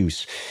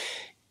reproduce?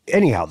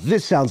 Anyhow,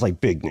 this sounds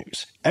like big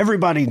news.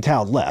 Everybody in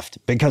town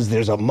left because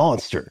there's a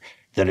monster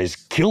that is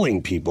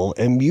killing people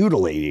and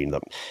mutilating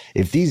them.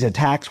 If these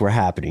attacks were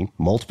happening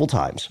multiple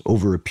times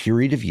over a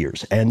period of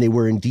years, and they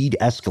were indeed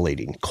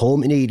escalating,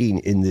 culminating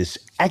in this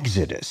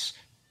exodus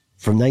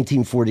from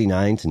 1949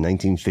 to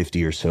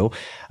 1950 or so,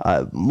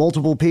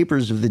 multiple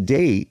papers of the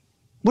day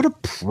would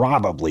have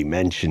probably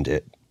mentioned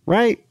it,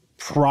 right?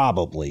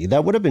 Probably.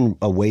 That would have been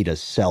a way to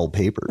sell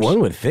papers.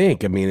 One would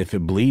think. I mean, if it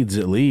bleeds,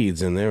 it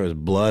leads, and there was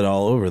blood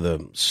all over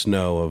the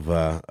snow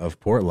of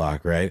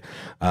Portlock, right?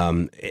 I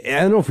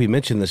don't know if we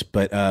mentioned this,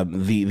 but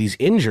these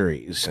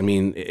injuries, I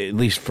mean, at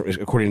least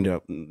according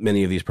to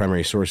many of these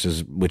primary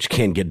sources, which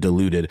can get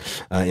diluted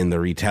in the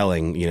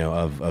retelling,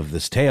 of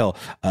this tale,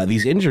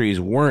 these injuries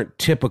weren't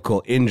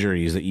typical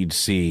injuries that you'd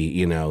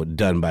see,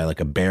 done by like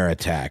a bear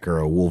attack or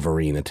a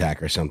wolverine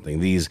attack or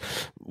something. These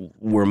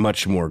were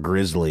much more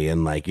grisly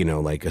and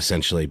like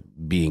essentially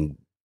being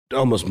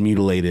almost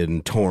mutilated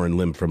and torn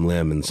limb from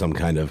limb in some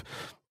kind of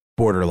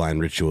borderline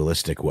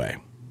ritualistic way.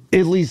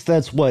 At least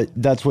that's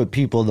what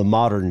people in the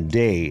modern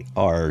day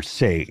are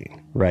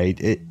saying, right?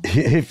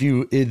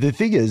 The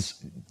thing is,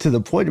 to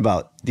the point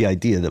about the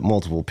idea that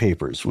multiple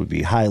papers would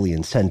be highly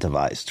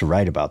incentivized to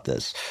write about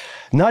this,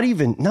 not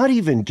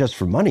even just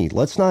for money.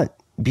 Let's not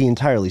be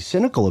entirely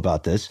cynical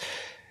about this.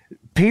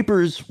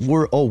 Papers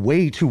were a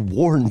way to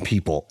warn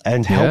people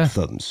and help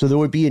them. So there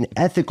would be an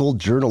ethical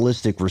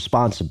journalistic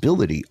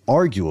responsibility,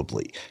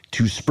 arguably,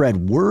 to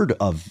spread word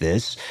of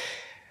this.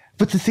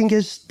 But the thing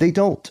is, they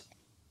don't.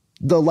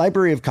 The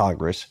Library of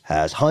Congress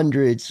has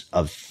hundreds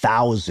of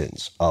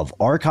thousands of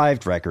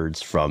archived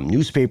records from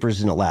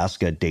newspapers in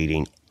Alaska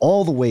dating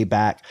all the way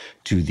back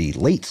to the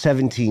late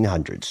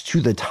 1700s, to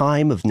the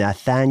time of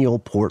Nathaniel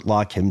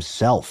Portlock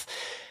himself.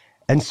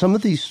 And some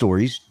of these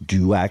stories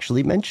do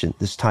actually mention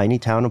this tiny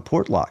town of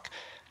Portlock.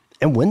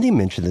 And when they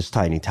mention this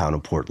tiny town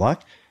of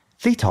Portlock,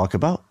 they talk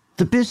about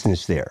the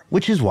business there,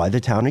 which is why the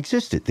town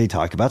existed. They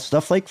talk about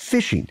stuff like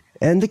fishing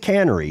and the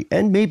cannery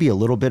and maybe a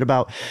little bit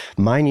about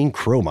mining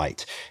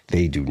chromite.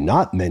 They do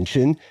not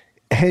mention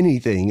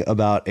anything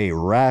about a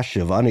rash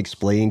of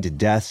unexplained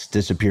deaths,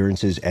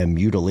 disappearances, and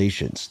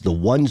mutilations.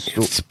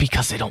 It's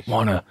because they don't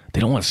want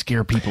to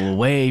scare people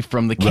away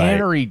from the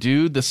cannery, right.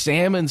 Dude. The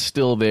salmon's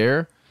still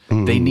there.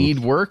 They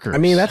need workers. I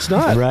mean, that's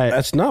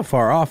not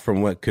far off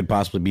from what could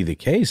possibly be the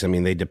case. I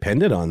mean, they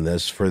depended on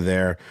this for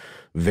their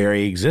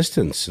very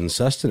existence and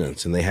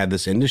sustenance. And they had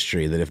this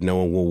industry that if no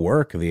one will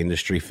work, the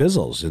industry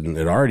fizzles. And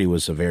it already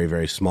was a very,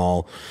 very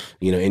small,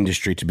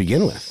 industry to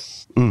begin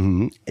with.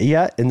 Mm-hmm.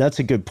 Yeah, and that's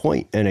a good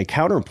point. And a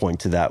counterpoint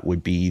to that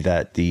would be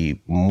that the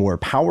more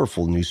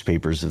powerful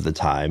newspapers of the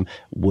time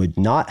would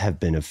not have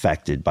been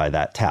affected by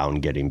that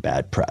town getting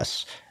bad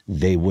press.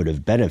 They would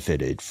have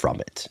benefited from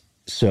it.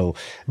 So,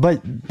 but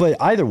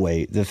either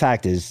way, the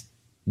fact is,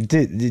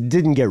 it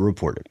didn't get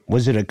reported.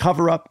 Was it a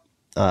cover-up?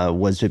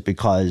 Was it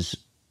because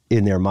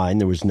in their mind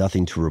there was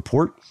nothing to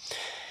report?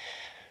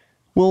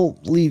 We'll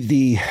leave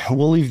the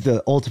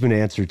ultimate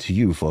answer to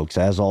you folks,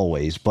 as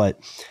always. But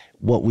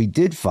what we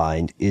did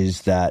find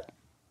is that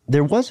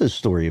there was a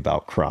story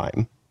about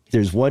crime.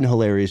 There's one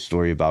hilarious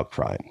story about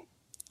crime.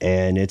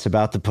 And it's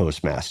about the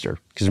postmaster.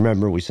 Because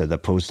remember, we said the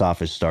post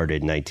office started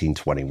in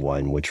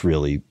 1921, which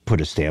really put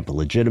a stamp of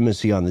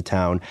legitimacy on the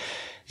town.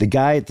 The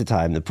guy at the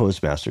time, the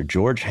postmaster,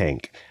 George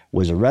Hank,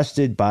 was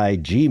arrested by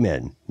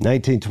G-men,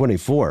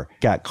 1924,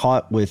 got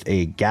caught with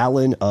a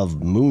gallon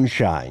of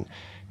moonshine.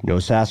 No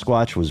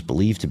Sasquatch was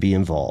believed to be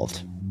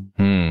involved.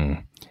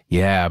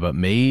 Yeah, but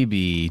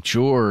maybe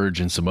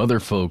George and some other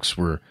folks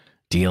were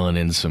dealing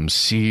in some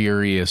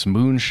serious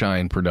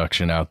moonshine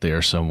production out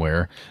there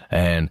somewhere,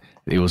 and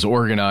it was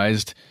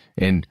organized,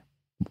 and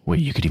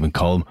you could even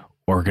call them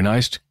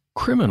organized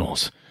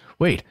criminals.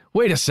 Wait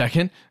a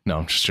second. No,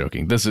 I'm just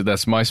joking.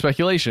 That's my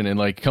speculation and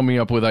like coming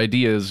up with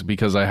ideas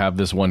because I have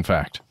this one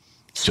fact.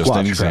 Just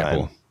an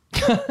example.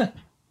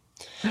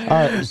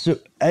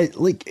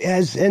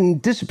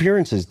 And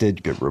disappearances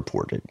did get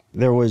reported.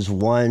 There was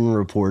one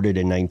reported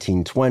in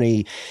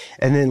 1920,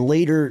 and then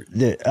later,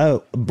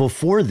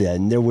 before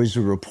then, there was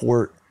a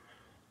report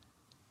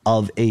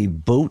of a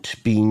boat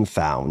being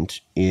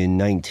found in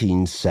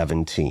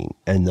 1917,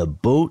 and the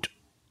boat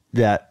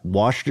that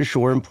washed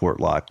ashore in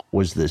Portlock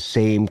was the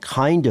same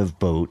kind of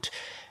boat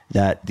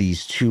that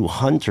these two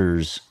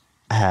hunters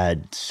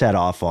had set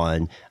off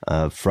on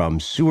from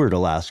Seward,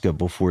 Alaska,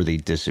 before they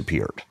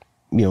disappeared.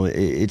 You know,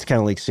 it's kind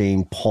of like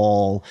saying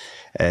Paul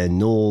and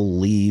Noel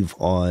leave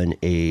on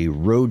a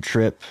road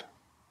trip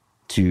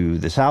to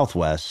the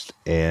Southwest,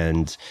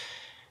 and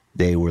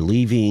they were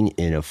leaving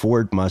in a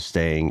Ford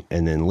Mustang,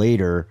 and then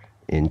later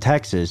in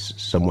Texas,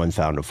 someone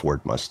found a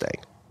Ford Mustang.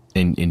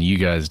 And you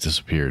guys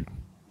disappeared.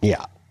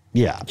 Yeah.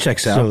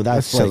 Checks out. So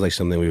that sounds like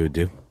something we would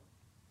do.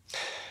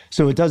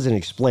 So it doesn't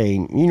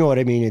explain, you know what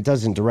I mean? It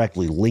doesn't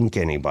directly link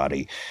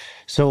anybody.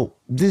 So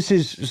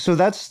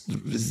that's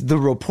the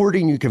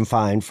reporting you can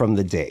find from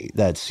the day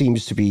that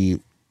seems to be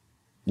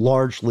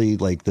largely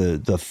like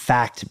the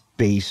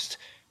fact-based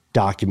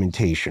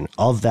documentation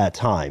of that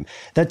time.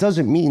 That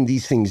doesn't mean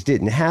these things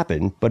didn't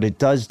happen, but it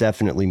does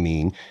definitely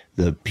mean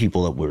the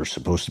people that were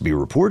supposed to be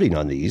reporting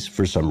on these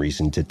for some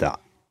reason did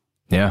not.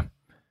 Yeah,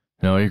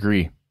 no, I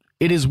agree.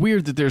 It is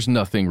weird that there's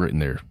nothing written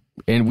there.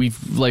 And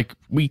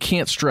we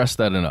can't stress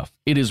that enough.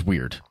 It is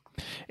weird.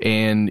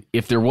 And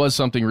if there was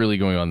something really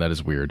going on, that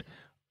is weird.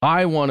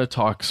 I want to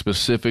talk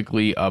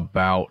specifically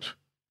about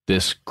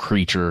this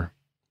creature,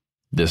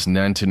 this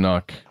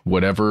Nantinaq,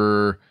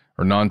 whatever,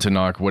 or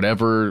Nantinaq,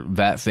 whatever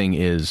that thing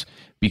is,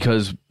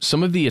 because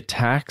some of the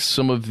attacks,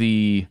 some of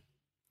the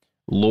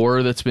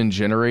lore that's been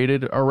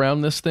generated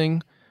around this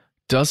thing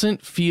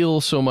doesn't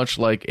feel so much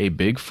like a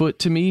Bigfoot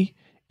to me.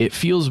 It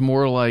feels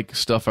more like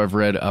stuff I've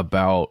read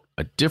about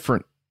a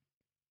different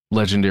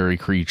legendary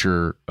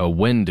creature, a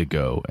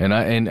Wendigo. And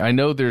I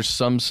know there's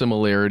some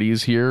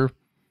similarities here,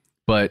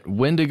 but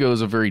Wendigo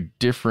is a very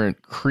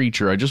different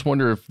creature. I just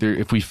wonder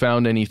if we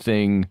found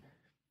anything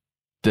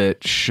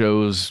that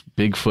shows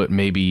Bigfoot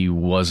maybe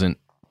wasn't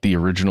the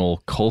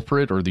original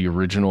culprit or the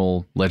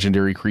original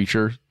legendary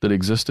creature that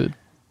existed.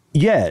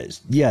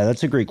 Yes. Yeah,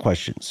 that's a great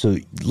question. So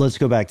let's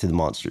go back to the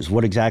monsters.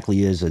 What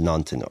exactly is a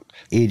Nantinaq?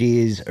 It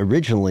is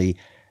originally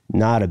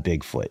not a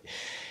Bigfoot.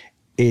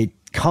 It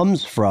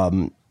comes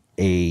from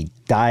a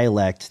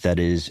dialect that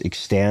is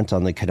extant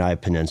on the Kenai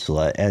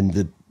Peninsula,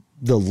 and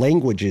the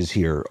languages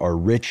here are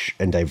rich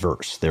and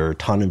diverse. There are a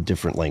ton of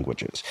different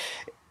languages.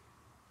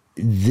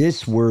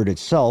 This word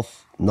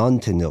itself,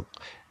 Nantinaq,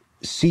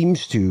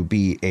 seems to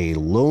be a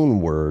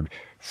loan word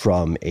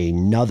from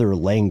another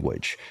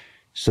language.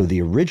 So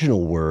the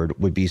original word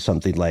would be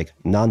something like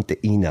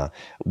Nanteina,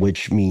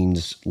 which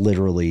means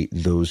literally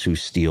those who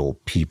steal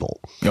people.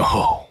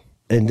 Oh.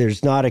 And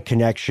there's not a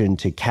connection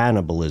to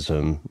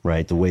cannibalism,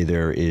 right? The way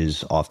there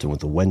is often with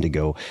the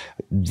Wendigo.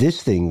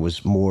 This thing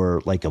was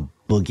more like a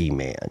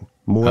boogeyman,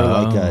 more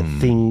like a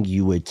thing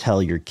you would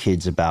tell your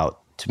kids about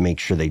to make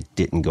sure they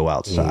didn't go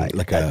outside.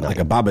 Like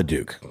a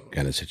Babadook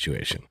kind of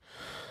situation.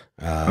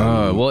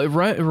 Well, it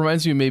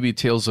reminds me of maybe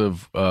tales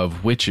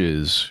of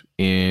witches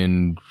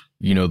in,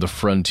 you know, the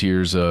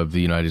frontiers of the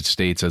United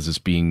States as it's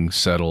being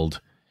settled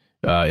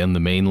in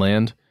the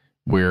mainland,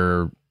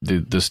 where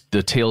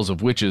the tales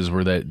of witches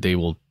were that they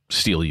will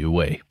steal you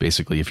away,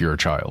 basically, if you're a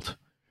child.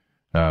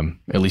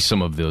 At least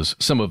some of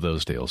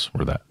those tales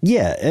were that.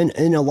 Yeah,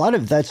 and a lot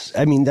of that's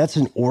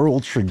an oral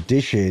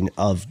tradition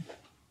of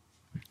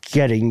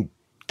getting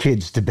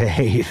kids to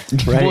behave,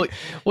 right?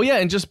 well, yeah,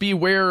 and just be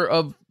aware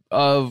of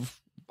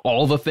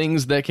all the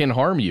things that can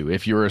harm you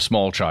if you're a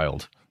small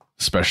child,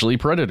 especially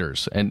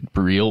predators and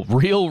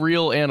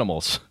real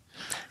animals.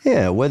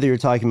 Yeah, whether you're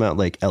talking about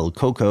like El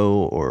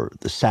Coco or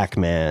the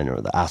Sackman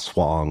or the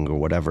Aswang or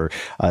whatever,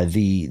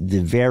 the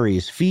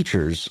various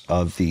features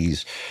of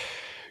these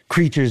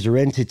creatures or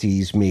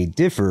entities may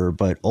differ,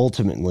 but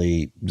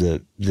ultimately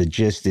the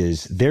gist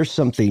is there's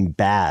something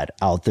bad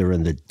out there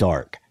in the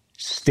dark.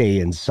 Stay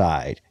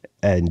inside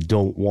and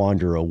don't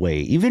wander away.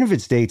 Even if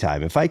it's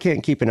daytime, if I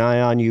can't keep an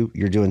eye on you,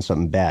 you're doing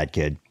something bad,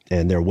 kid,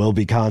 and there will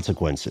be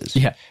consequences.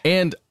 Yeah,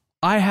 and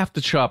I have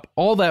to chop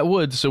all that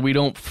wood so we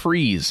don't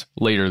freeze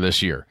later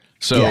this year.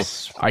 So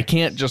yes. I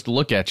can't just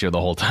look at you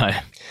the whole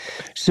time.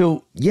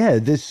 So yeah,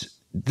 this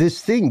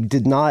thing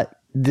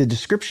the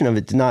description of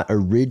it did not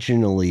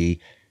originally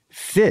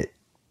fit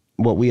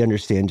what we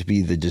understand to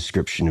be the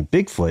description of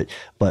Bigfoot,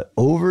 but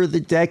over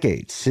the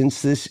decades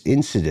since this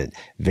incident,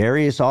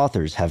 various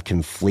authors have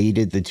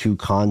conflated the two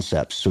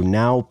concepts. So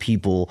now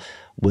people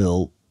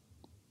will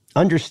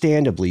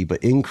understandably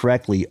but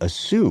incorrectly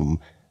assume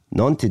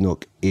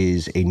Nantinaq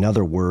is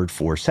another word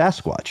for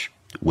Sasquatch,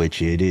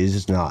 which it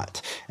is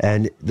not.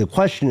 And the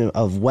question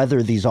of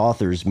whether these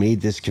authors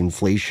made this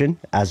conflation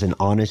as an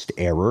honest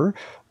error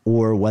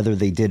or whether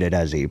they did it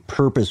as a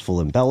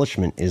purposeful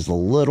embellishment is a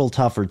little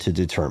tougher to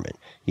determine.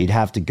 You'd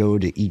have to go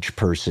to each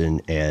person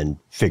and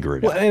figure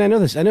it out. And I know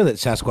that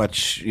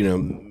Sasquatch,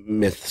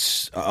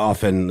 myths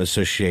often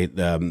associate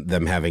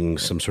them having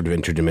some sort of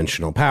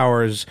interdimensional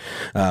powers,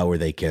 where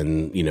they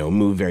can,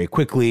 move very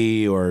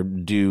quickly or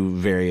do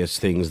various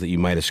things that you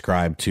might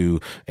ascribe to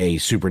a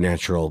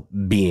supernatural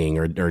being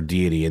or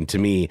deity. And to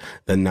me,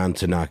 the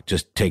Nantinaq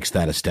just takes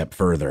that a step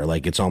further.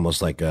 Like it's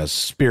almost like a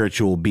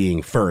spiritual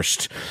being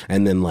first,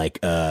 and then human like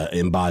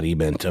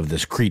embodiment of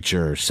this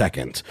creature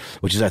second,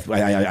 which is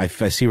I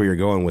see where you're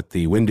going with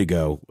the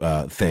Wendigo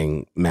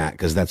thing, Matt,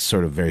 because that's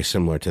sort of very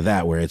similar to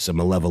that, where it's a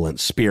malevolent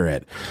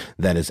spirit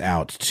that is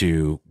out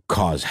to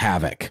cause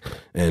havoc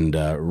and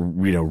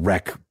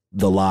wreck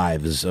the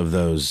lives of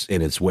those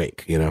in its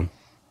wake,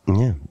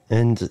 Yeah.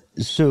 And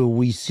so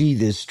we see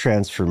this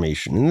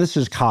transformation, and this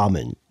is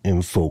common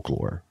in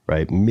folklore,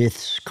 right?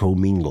 Myths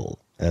commingle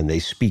and they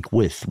speak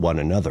with one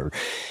another.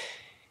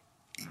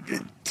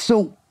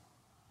 So,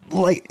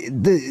 like,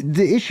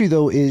 the issue,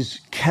 though, is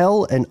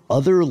Kell and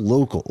other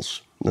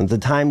locals at the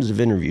times of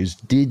interviews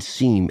did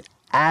seem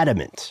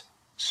adamant,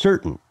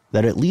 certain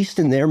that at least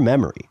in their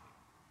memory,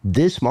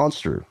 this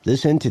monster,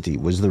 this entity,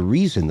 was the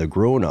reason the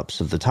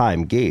grown-ups of the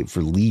time gave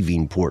for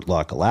leaving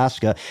Portlock,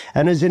 Alaska.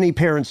 And as any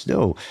parents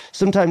know,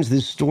 sometimes the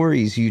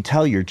stories you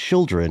tell your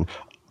children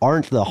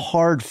aren't the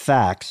hard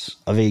facts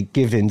of a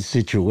given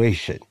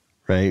situation,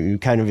 right? You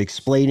kind of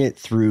explain it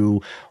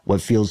through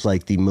what feels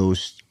like the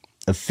most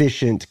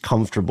efficient,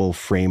 comfortable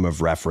frame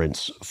of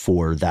reference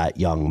for that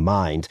young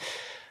mind.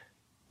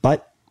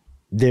 But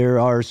there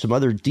are some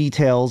other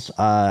details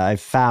I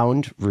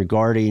found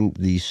regarding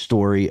the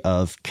story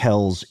of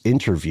Kell's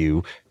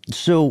interview.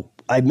 So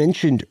I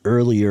mentioned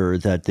earlier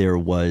that there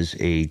was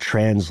a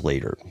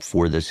translator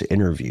for this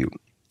interview.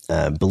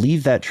 I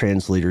believe that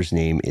translator's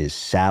name is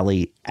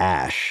Sally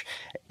Ash,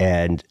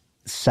 and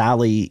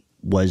Sally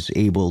was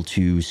able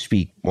to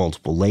speak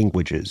multiple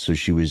languages. So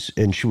she was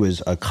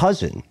a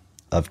cousin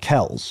of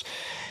Kell's.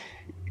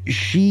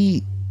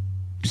 She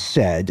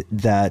said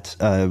that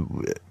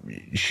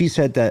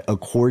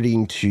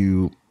according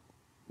to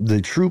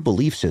the true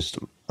belief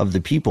system of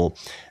the people,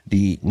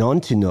 the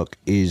Nantinnuk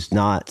is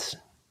not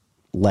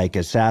like a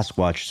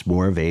Sasquatch. It's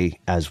more of a,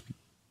 as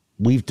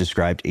we've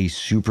described, a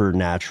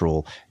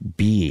supernatural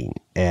being.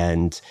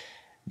 And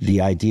the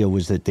idea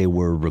was that they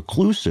were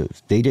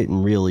reclusive. They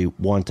didn't really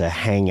want to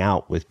hang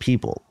out with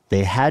people.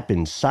 They had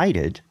been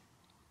sighted,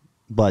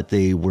 but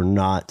they were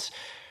not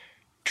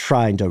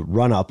trying to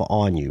run up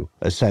on you,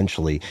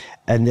 essentially.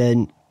 And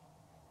then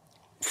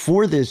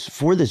for this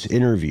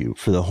interview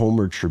for the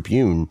Homer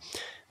Tribune,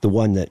 the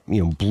one that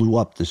blew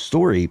up the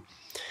story,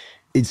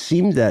 it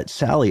seemed that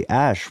Sally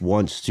Ash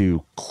wants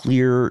to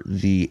clear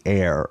the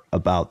air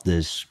about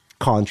this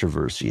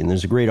controversy. And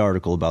there's a great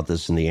article about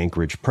this in the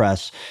Anchorage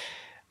Press.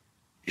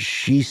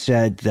 She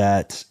said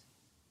that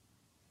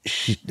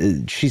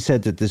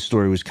this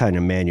story was kind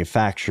of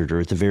manufactured,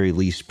 or at the very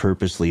least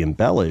purposely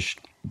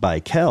embellished by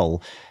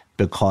Kell,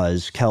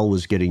 because Kell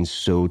was getting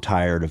so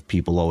tired of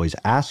people always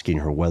asking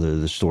her whether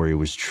the story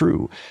was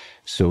true.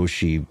 So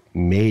she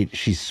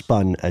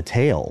spun a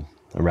tale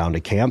around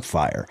a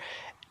campfire.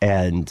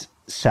 And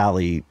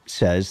Sally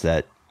says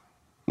that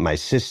my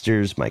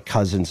sisters, my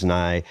cousins, and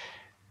I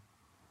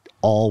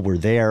all were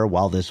there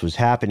while this was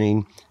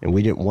happening, and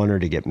we didn't want her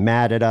to get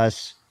mad at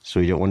us, so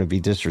we didn't want to be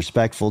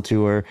disrespectful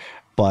to her,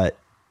 but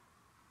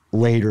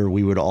later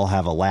we would all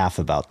have a laugh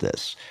about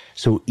this.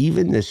 So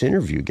even this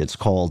interview gets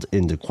called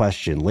into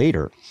question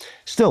later.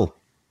 Still,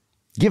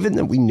 given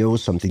that we know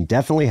something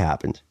definitely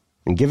happened,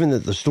 and given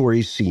that the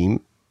stories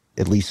seem,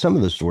 at least some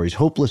of the stories,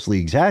 hopelessly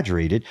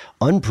exaggerated,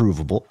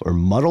 unprovable, or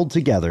muddled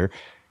together,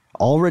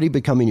 already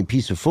becoming a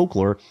piece of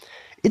folklore,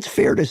 it's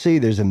fair to say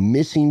there's a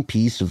missing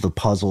piece of the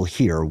puzzle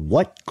here.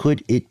 What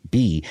could it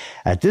be?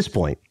 At this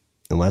point,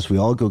 unless we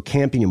all go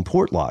camping in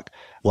Portlock,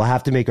 we'll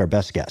have to make our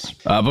best guess.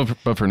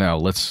 But for now,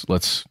 let's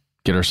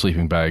get our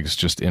sleeping bags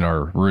just in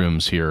our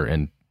rooms here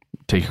and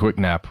take a quick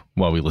nap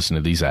while we listen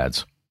to these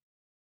ads.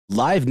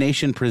 Live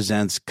Nation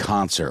presents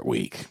Concert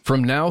Week.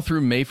 From now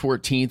through May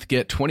 14th,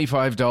 get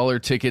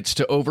 $25 tickets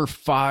to over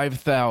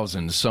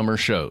 5,000 summer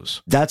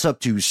shows. That's up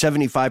to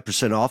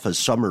 75% off a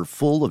summer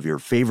full of your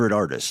favorite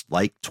artists,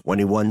 like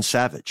 21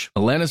 Savage,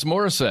 Alanis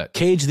Morissette,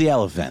 Cage the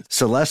Elephant,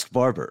 Celeste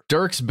Barber,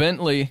 Dierks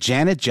Bentley,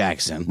 Janet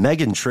Jackson,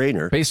 Meghan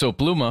Trainor, Peso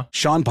Pluma,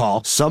 Sean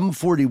Paul, Sum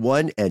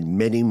 41, and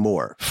many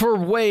more. For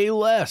way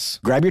less.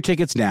 Grab your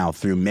tickets now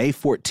through May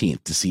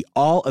 14th to see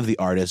all of the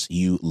artists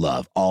you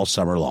love all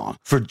summer long.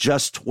 For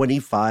just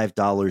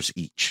 $25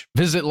 each.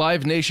 Visit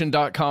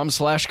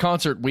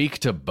livenation.com/Concert Week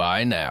to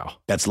buy now.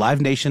 That's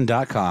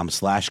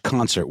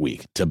livenation.com/Concert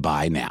Week to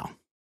buy now.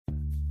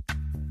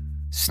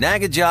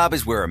 Snag a Job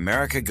is where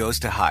America goes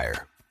to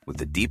hire, with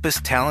the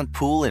deepest talent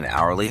pool in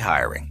hourly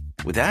hiring.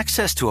 With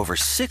access to over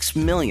 6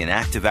 million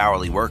active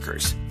hourly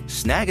workers,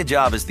 Snag a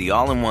Job is the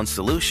all-in-one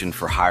solution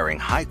for hiring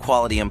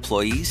high-quality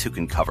employees who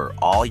can cover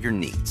all your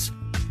needs.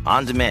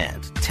 On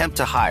demand, temp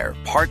to hire,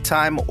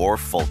 part-time or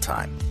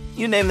full-time.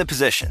 You name the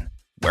position.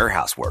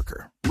 Warehouse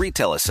worker,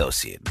 retail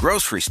associate,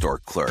 grocery store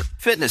clerk,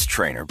 fitness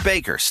trainer,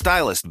 baker,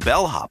 stylist,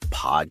 bellhop,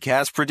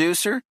 podcast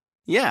producer.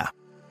 Yeah,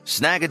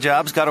 Snag a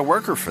Job's got a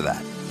worker for that.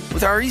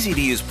 With our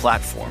easy-to-use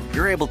platform,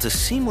 you're able to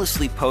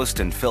seamlessly post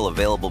and fill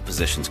available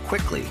positions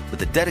quickly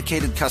with a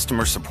dedicated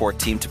customer support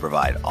team to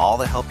provide all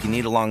the help you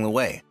need along the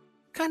way.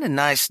 Kind of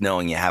nice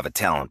knowing you have a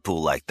talent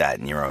pool like that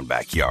in your own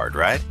backyard,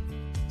 right?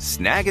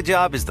 Snag a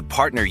Job is the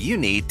partner you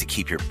need to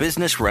keep your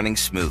business running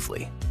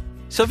smoothly.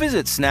 So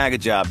visit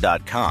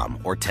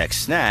snagajob.com or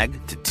text snag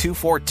to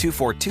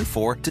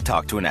 242424 to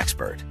talk to an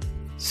expert.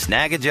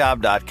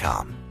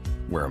 Snagajob.com,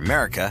 where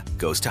America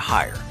goes to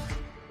hire.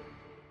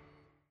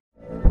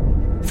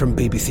 From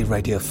BBC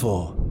Radio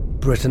 4,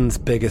 Britain's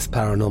biggest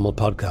paranormal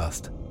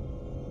podcast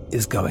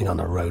is going on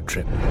a road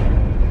trip.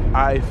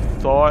 I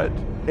thought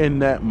in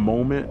that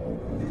moment,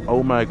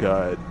 oh my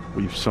God,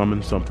 we've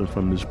summoned something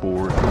from this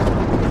board.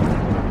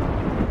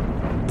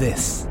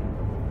 This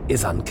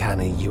is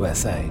Uncanny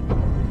USA.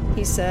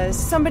 He says,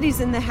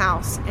 somebody's in the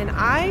house, and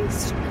I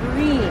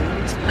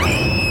screamed.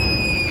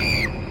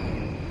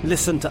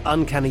 Listen to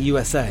Uncanny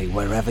USA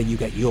wherever you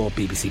get your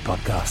BBC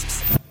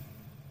podcasts,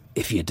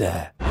 if you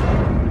dare.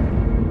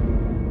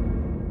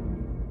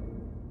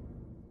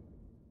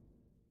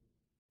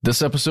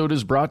 This episode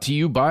is brought to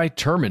you by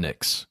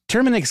Terminix.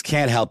 Terminix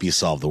can't help you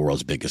solve the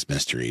world's biggest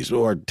mysteries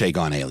or take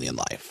on alien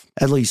life.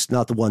 At least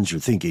not the ones you're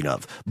thinking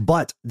of.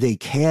 But they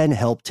can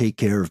help take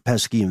care of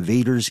pesky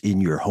invaders in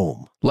your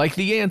home. Like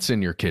the ants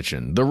in your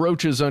kitchen, the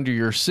roaches under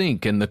your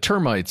sink, and the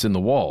termites in the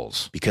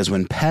walls. Because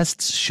when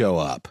pests show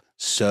up,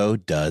 so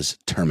does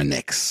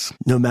Terminix.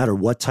 No matter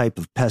what type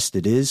of pest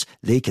it is,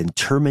 they can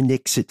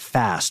Terminix it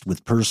fast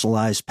with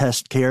personalized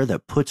pest care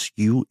that puts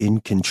you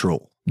in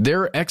control.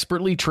 Their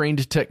expertly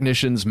trained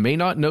technicians may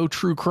not know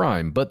true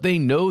crime, but they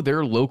know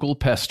their local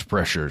pest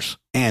pressures.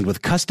 And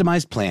with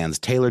customized plans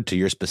tailored to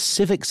your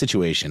specific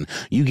situation,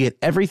 you get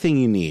everything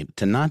you need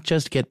to not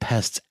just get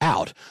pests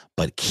out,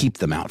 but keep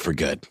them out for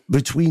good.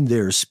 Between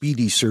their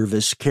speedy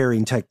service,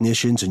 caring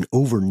technicians, and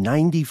over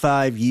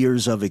 95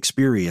 years of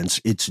experience,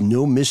 it's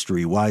no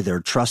mystery why they're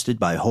trusted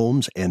by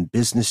homes and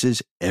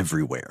businesses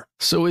everywhere.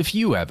 So if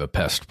you have a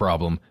pest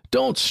problem,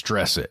 don't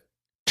stress it.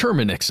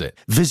 Terminix it.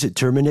 Visit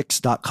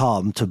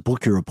Terminix.com to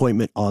book your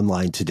appointment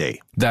online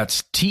today.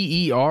 That's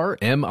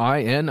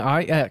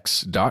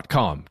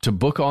TERMINIX.com to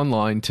book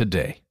online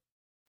today.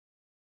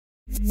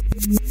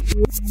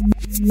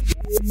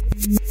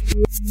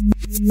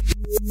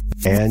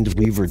 And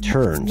we've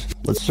returned.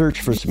 Let's search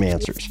for some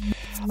answers.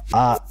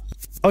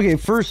 Okay,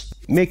 first,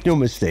 make no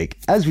mistake.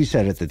 As we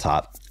said at the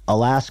top,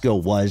 Alaska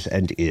was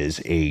and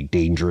is a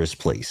dangerous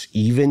place.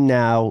 Even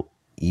now,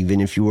 even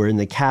if you were in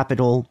the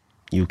capital,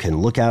 you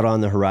can look out on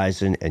the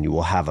horizon and you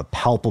will have a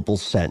palpable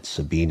sense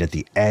of being at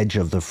the edge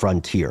of the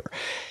frontier.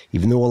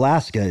 Even though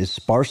Alaska is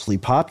sparsely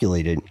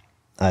populated,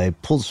 I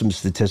pulled some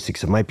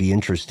statistics that might be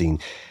interesting.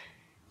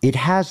 It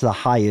has the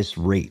highest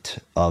rate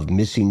of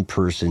missing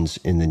persons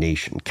in the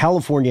nation.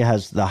 California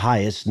has the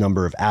highest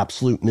number of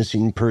absolute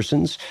missing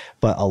persons,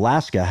 but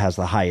Alaska has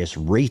the highest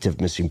rate of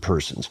missing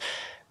persons.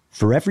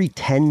 For every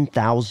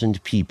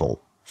 10,000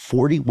 people,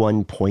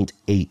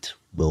 41.8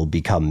 will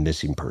become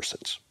missing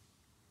persons.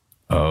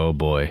 Oh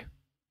boy,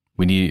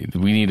 we need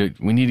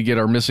to get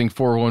our missing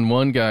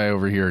 411 guy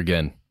over here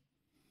again.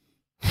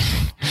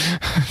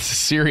 This is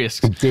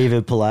serious.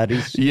 David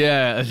Pilates.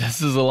 Yeah,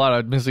 this is a lot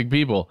of missing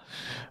people.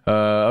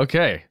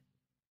 Okay,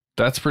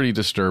 that's pretty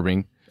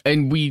disturbing.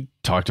 And we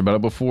talked about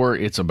it before.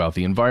 It's about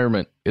the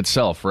environment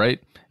itself,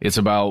 right? It's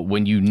about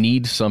when you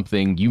need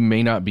something, you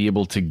may not be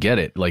able to get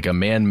it, like a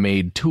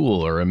man-made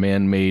tool or a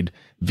man-made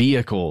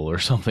vehicle or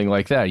something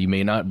like that. You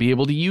may not be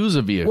able to use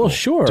a vehicle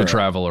to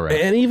travel around.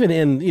 And even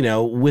in,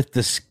 with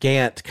the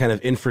scant kind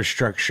of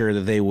infrastructure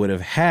that they would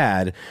have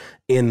had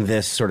in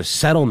this sort of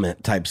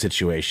settlement type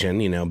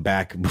situation,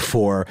 back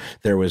before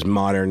there was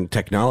modern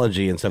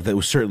technology and stuff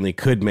that certainly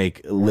could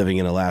make living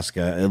in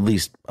Alaska at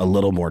least a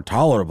little more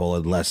tolerable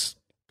and less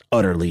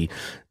utterly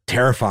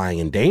terrifying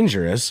and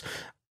dangerous.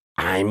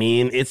 I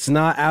mean, it's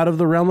not out of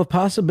the realm of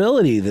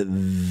possibility that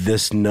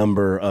this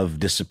number of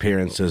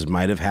disappearances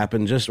might have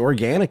happened just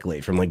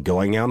organically from like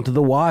going out into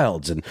the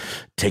wilds and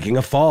taking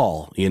a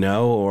fall,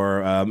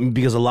 or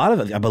because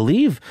I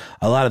believe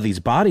a lot of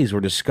these bodies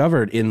were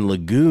discovered in a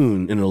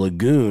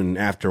lagoon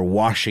after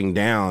washing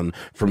down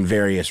from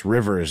various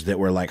rivers that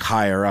were like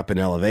higher up in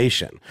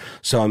elevation.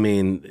 So, I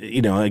mean,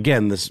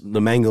 again,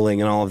 the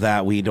mangling and all of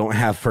that, we don't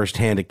have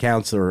firsthand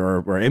accounts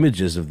or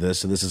images of this.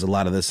 So a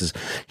lot of this is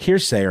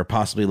hearsay or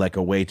possibly like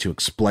a way to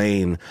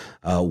explain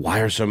why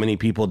are so many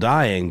people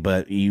dying,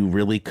 but you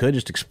really could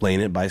just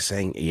explain it by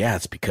saying, yeah,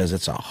 it's because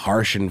it's a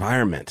harsh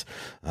environment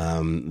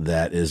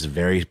that is a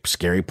very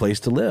scary place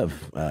to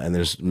live. And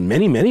there's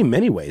many, many,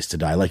 many ways to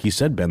die. Like you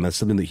said, Ben, that's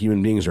something that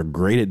human beings are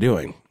great at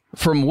doing.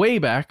 From way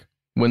back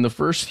when the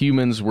first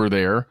humans were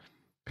there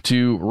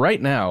to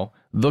right now,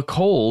 the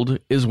cold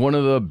is one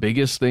of the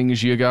biggest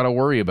things you got to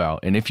worry about.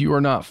 And if you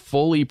are not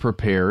fully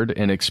prepared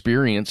and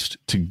experienced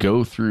to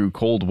go through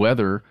cold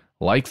weather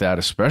like that,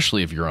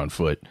 especially if you're on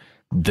foot,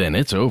 then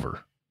it's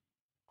over.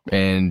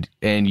 And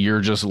you're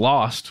just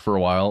lost for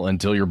a while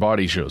until your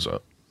body shows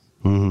up.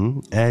 Mm-hmm.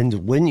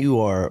 And when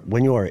you are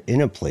in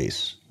a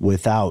place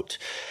without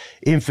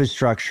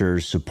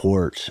infrastructure,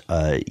 support,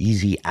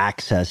 easy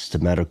access to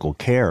medical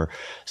care,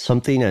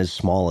 something as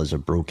small as a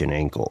broken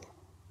ankle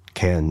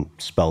can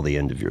spell the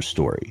end of your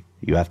story.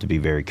 You have to be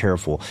very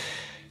careful.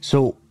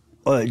 So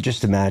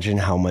just imagine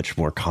how much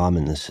more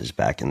common this is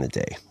back in the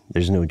day.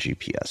 There's no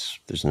GPS.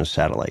 There's no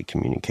satellite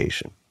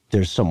communication.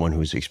 there's someone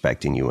who's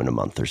expecting you in a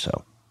month or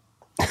so.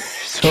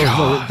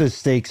 So the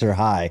stakes are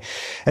high.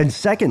 And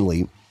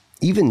secondly,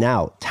 even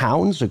now,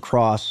 towns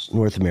across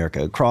North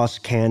America, across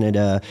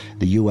Canada,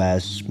 the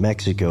US,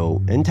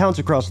 Mexico, and towns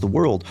across the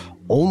world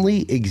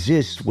only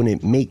exist when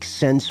it makes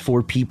sense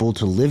for people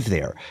to live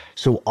there.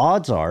 So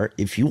odds are,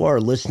 if you are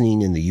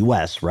listening in the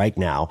US right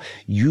now,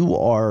 you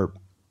are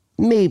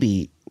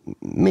maybe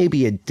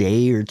a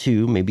day or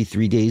two, maybe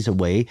 3 days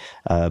away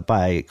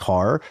by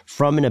car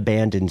from an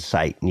abandoned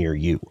site near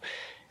you.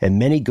 And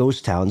many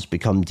ghost towns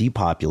become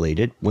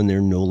depopulated when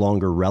they're no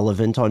longer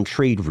relevant on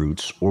trade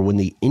routes or when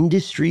the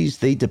industries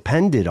they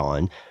depended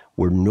on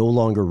were no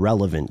longer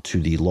relevant to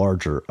the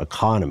larger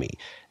economy.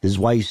 This is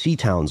why you see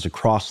towns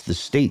across the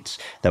states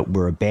that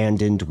were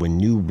abandoned when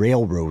new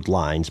railroad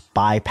lines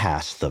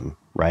bypassed them,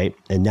 right?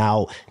 And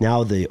now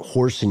the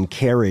horse and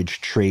carriage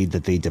trade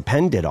that they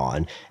depended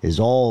on is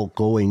all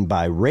going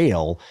by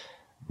rail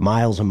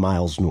miles and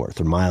miles north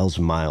or miles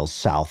and miles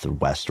south or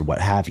west or what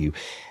have you.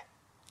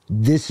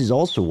 This is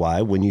also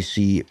why when you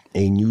see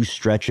a new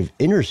stretch of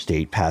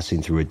interstate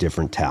passing through a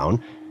different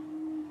town,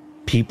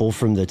 people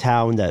from the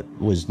town that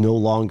was no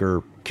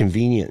longer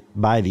convenient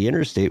by the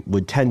interstate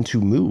would tend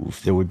to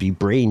move. There would be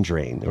brain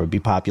drain. There would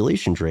be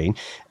population drain.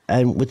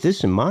 And with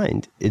this in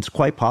mind, it's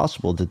quite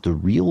possible that the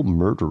real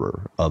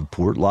murderer of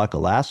Portlock,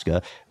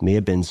 Alaska, may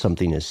have been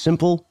something as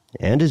simple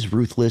and as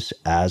ruthless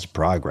as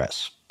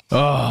progress.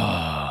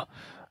 Ah,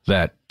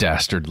 that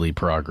dastardly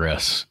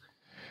progress.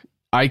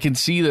 I can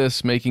see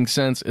this making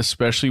sense,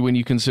 especially when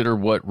you consider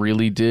what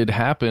really did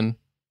happen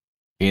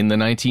in the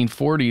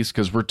 1940s,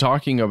 because we're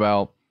talking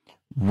about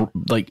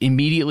like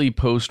immediately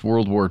post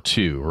World War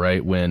II,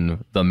 right?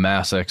 When the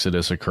mass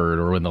exodus occurred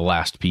or when the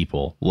last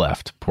people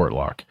left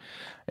Portlock.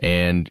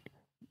 And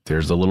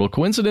there's a little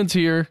coincidence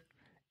here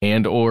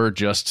and or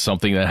just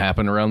something that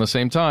happened around the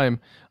same time.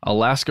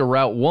 Alaska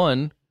Route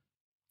 1,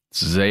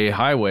 this is a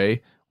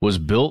highway, was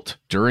built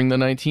during the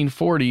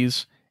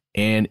 1940s.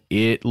 And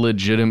it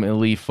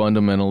legitimately,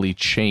 fundamentally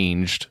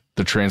changed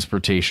the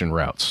transportation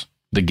routes,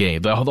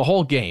 the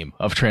whole game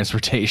of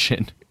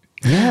transportation.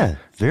 Yeah,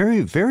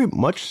 very, very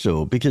much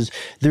so, because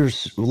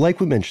there's, like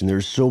we mentioned,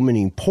 there's so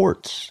many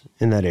ports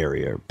in that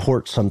area,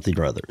 port something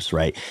or others,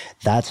 right?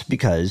 That's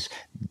because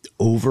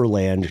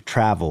overland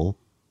travel,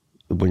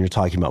 when you're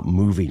talking about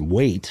moving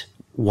weight,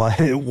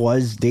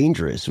 was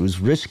dangerous, it was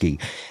risky,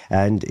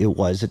 and it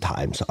was at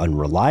times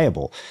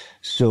unreliable.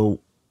 So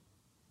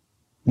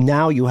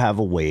now you have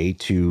a way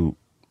to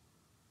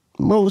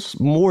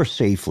more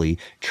safely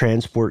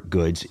transport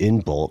goods in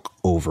bulk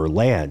over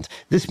land.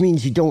 This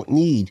means you don't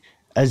need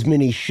as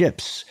many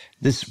ships.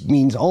 This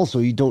means also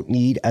you don't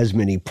need as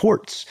many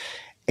ports.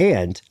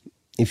 And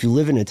if you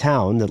live in a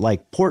town that,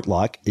 like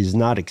Portlock, is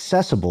not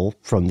accessible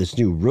from this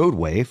new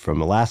roadway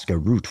from Alaska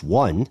Route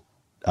 1,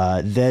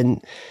 then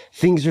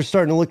things are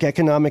starting to look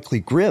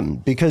economically grim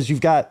because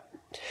you've got...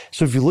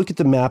 So if you look at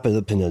the map of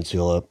the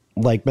peninsula,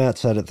 like Matt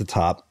said at the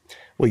top,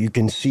 what you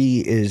can see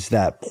is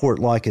that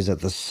Portlock is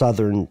at the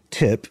southern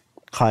tip,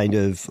 kind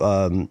of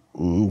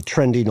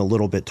trending a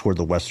little bit toward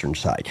the western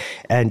side.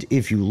 And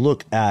if you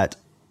look at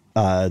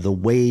the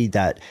way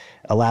that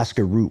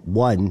Alaska Route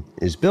 1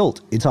 is built,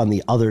 it's on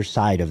the other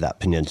side of that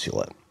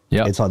peninsula.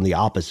 Yeah, it's on the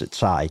opposite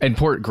side. And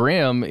Port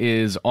Graham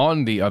is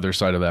on the other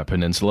side of that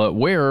peninsula,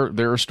 where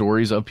there are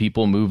stories of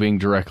people moving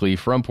directly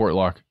from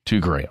Portlock to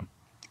Graham.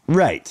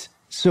 Right.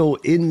 So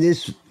in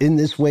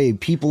this way,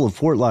 people of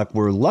Portlock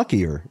were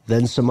luckier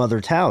than some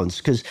other towns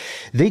because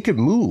they could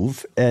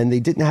move and they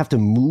didn't have to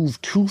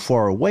move too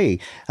far away.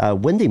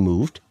 When they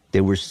moved,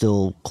 they were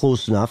still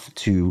close enough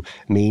to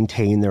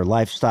maintain their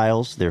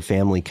lifestyles, their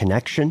family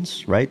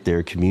connections, right?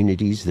 Their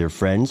communities, their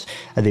friends.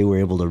 And they were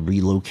able to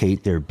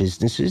relocate their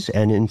businesses.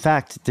 And in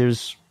fact,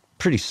 there's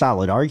pretty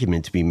solid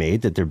argument to be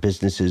made that their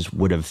businesses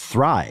would have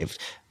thrived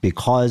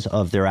because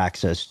of their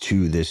access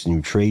to this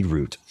new trade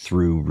route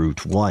through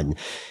Route 1.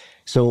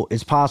 So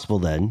it's possible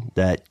then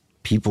that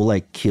people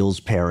like Keel's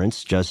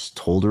parents just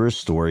told her a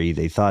story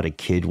they thought a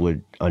kid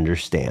would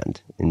understand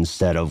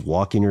instead of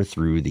walking her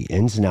through the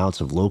ins and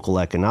outs of local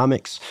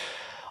economics.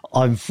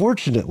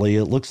 Unfortunately,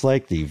 it looks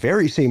like the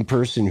very same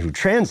person who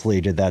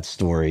translated that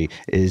story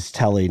is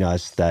telling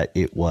us that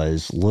it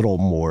was little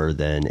more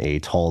than a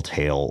tall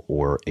tale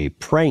or a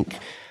prank.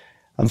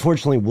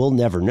 Unfortunately, we'll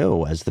never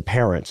know as the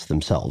parents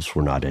themselves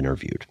were not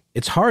interviewed.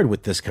 It's hard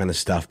with this kind of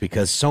stuff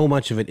because so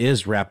much of it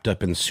is wrapped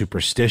up in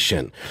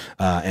superstition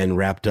and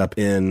wrapped up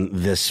in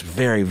this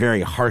very,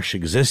 very harsh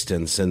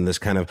existence and this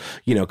kind of,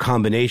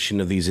 combination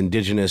of these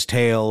indigenous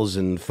tales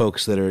and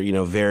folks that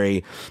are,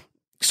 very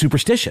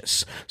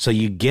superstitious. So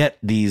you get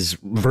these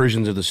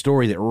versions of the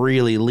story that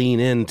really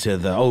lean into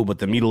but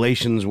the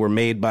mutilations were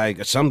made by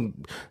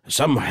some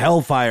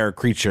hellfire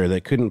creature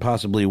that couldn't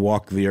possibly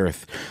walk the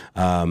earth,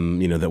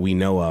 that we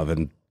know of,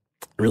 and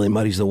really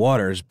muddies the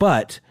waters.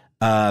 But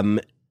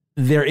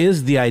there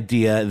is the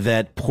idea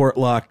that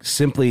Portlock,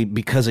 simply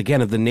because,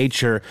 again, of the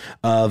nature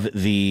of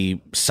the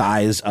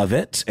size of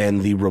it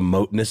and the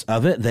remoteness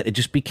of it, that it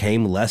just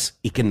became less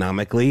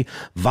economically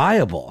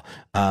viable.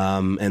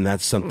 And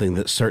that's something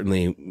that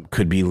certainly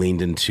could be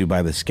leaned into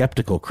by the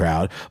skeptical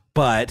crowd.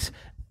 But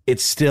it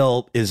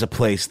still is a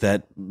place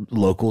that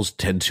locals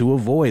tend to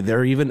avoid.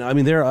 There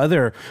are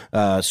other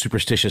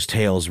superstitious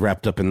tales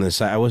wrapped up in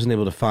this. I wasn't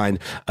able to find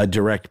a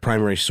direct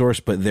primary source,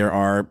 but there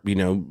are,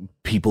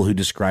 people who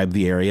describe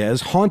the area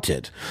as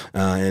haunted,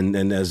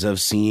 and as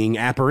of seeing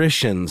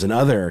apparitions and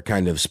other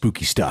kind of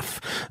spooky stuff.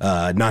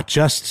 Not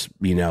just,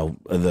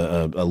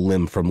 a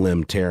limb from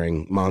limb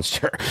tearing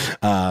monster.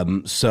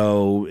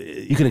 So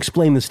you can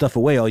explain this stuff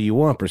away all you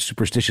want, but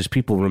superstitious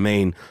people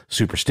remain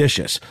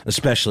superstitious,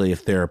 especially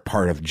if they're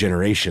part of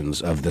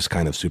generations of this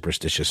kind of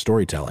superstitious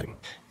storytelling.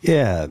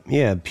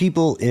 Yeah.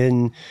 People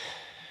in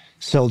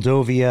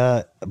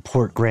Seldovia,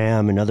 Port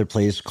Graham, another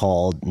place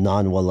called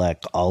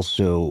Nanwalek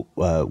also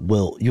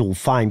you'll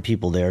find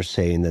people there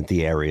saying that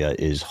the area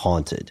is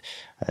haunted.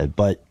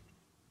 But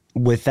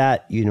with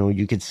that,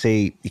 you could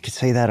say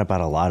that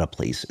about a lot of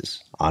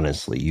places.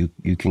 Honestly,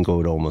 you can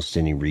go to almost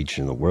any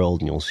region in the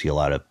world and you'll see a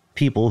lot of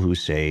people who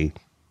say,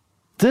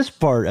 this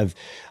part of,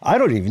 I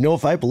don't even know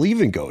if I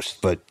believe in ghosts,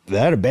 but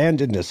that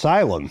abandoned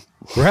asylum,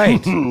 right?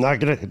 not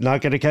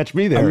gonna catch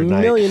me there.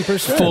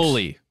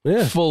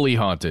 1,000,000%. Fully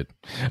haunted.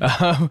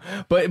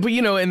 But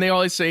and they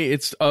always say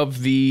it's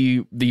of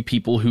the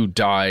people who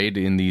died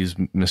in these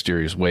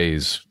mysterious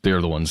ways.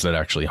 They're the ones that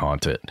actually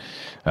haunt it,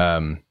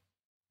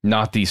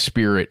 not the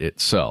spirit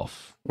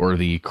itself or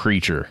the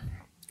creature.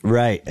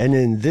 Right. And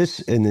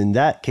in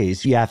that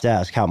case, you have to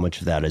ask how much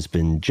of that has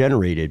been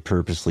generated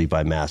purposely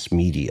by mass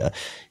media,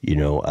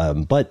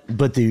 but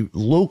the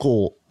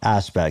local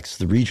aspects,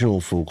 the regional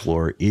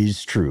folklore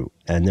is true.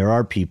 And there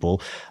are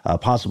people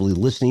possibly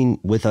listening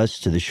with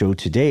us to the show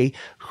today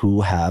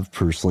who have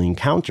personally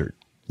encountered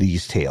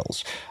these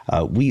tales.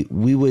 We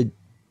would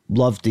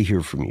love to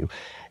hear from you.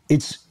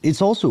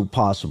 It's also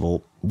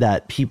possible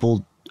that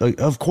people,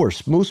 of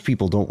course, most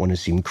people don't want to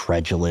seem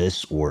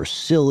credulous or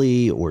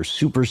silly or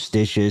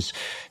superstitious.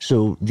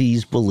 So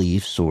these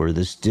beliefs or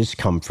this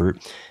discomfort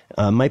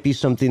might be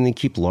something they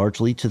keep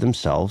largely to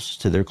themselves,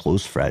 to their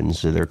close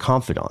friends, or their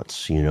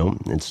confidants.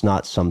 It's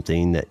not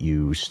something that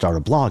you start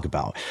a blog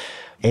about.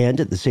 And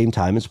at the same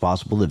time, it's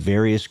possible that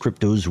various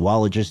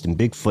cryptozoologists and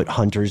Bigfoot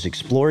hunters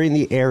exploring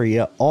the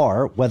area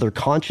are, whether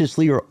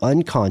consciously or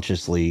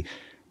unconsciously,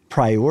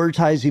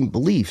 prioritizing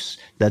beliefs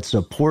that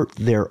support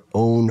their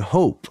own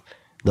hope.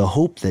 The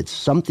hope that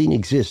something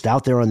exists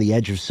out there on the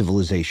edge of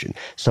civilization,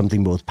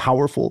 something both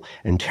powerful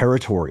and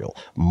territorial,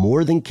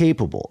 more than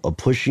capable of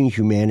pushing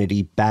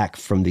humanity back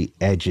from the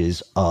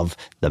edges of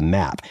the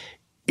map.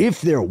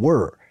 If there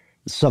were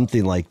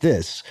something like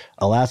this,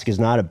 Alaska is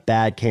not a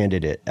bad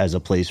candidate as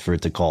a place for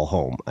it to call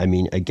home. I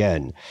mean,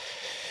 again,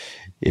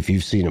 if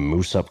you've seen a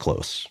moose up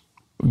close,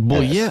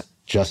 well, yeah,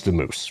 just a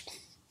moose.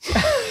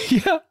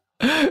 Yeah.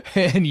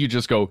 And you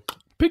just go,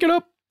 pick it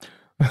up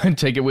and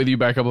take it with you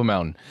back up a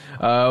mountain.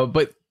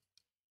 But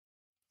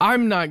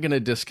I'm not going to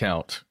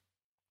discount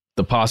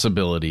the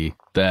possibility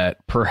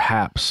that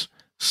perhaps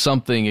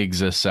something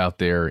exists out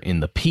there in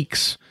the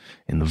peaks,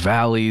 in the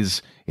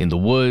valleys, in the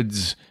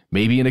woods,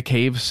 maybe in a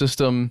cave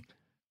system.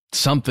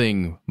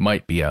 Something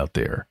might be out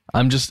there.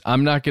 I'm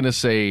not going to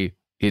say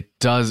it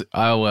does.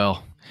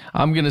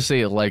 I'm going to say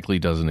it likely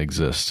doesn't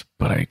exist,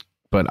 but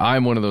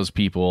I'm one of those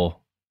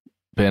people,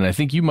 Ben, I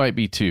think you might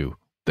be too,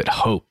 that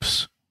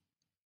hopes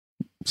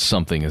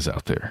something is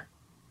out there.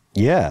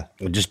 Yeah.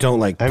 Just don't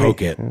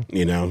poke it,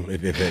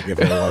 if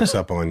it walks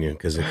up on you,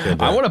 because it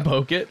could. I want to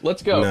poke it.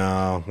 Let's go.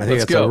 No, I think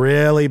that's a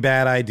really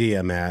bad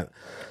idea, Matt.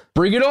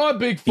 Bring it on,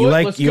 Bigfoot.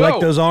 Let's go. You like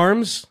those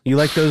arms? You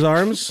like those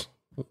arms?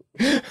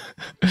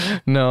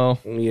 No.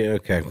 Yeah,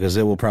 okay, because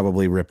it will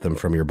probably rip them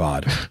from your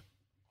bod.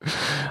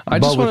 I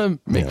just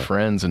want to make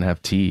friends and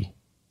have tea.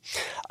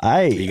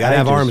 You got to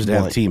have arms to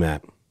have tea,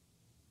 Matt.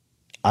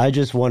 I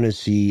just want to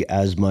see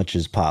as much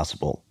as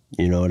possible.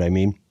 You know what I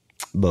mean?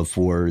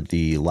 Before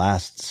the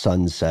last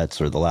sun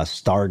sets or the last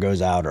star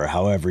goes out, or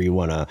however you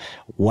want to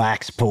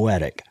wax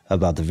poetic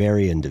about the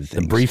very end of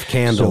things. The brief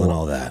candle and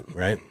all that,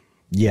 right?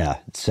 Yeah,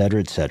 et cetera,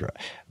 et cetera.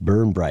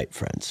 Burn bright,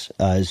 friends.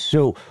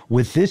 So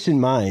with this in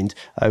mind,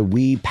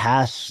 we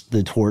pass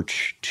the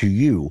torch to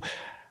you.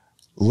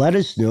 Let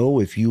us know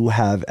if you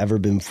have ever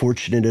been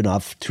fortunate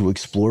enough to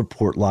explore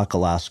Portlock,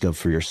 Alaska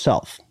for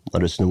yourself.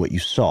 Let us know what you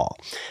saw.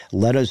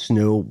 Let us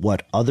know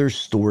what other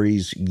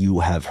stories you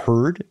have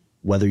heard,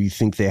 whether you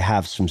think they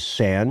have some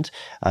sand.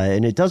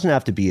 And it doesn't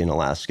have to be in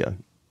Alaska.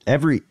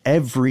 Every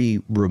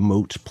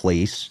remote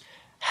place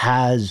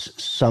has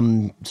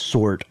some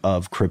sort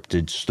of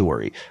cryptid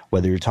story,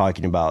 whether you're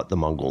talking about the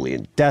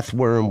Mongolian death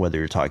worm, whether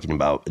you're talking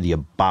about the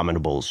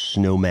abominable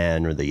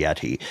snowman or the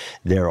Yeti.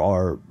 There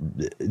are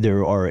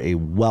a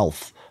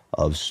wealth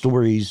of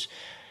stories,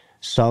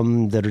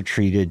 some that are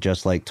treated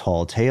just like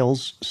tall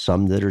tales,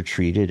 some that are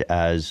treated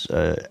as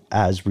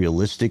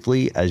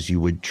realistically as you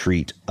would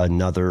treat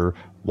another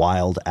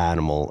wild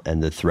animal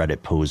and the threat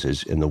it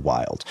poses in the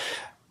wild.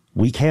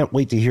 We can't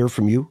wait to hear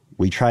from you.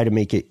 We try to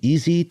make it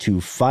easy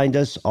to find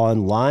us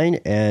online,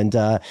 and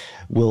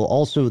we'll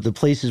also, the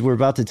places we're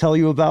about to tell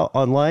you about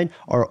online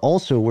are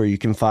also where you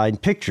can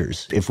find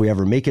pictures if we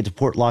ever make it to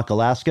Portlock,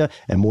 Alaska,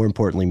 and more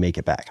importantly, make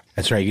it back.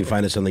 That's right. You can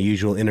find us on the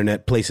usual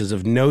internet places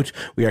of note.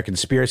 We are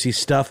Conspiracy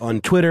Stuff on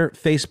Twitter,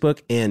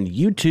 Facebook, and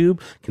YouTube.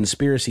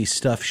 Conspiracy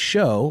Stuff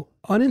Show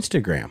on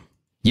Instagram.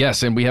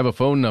 Yes, and we have a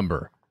phone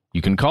number.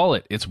 You can call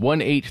it. It's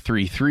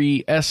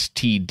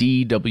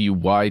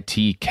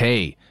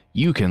 1-833-STDWYTK.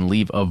 You can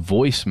leave a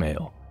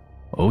voicemail.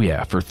 Oh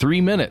yeah, for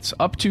 3 minutes,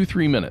 up to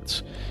 3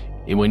 minutes.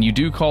 And when you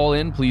do call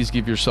in, please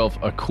give yourself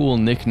a cool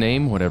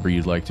nickname, whatever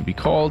you'd like to be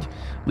called.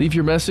 Leave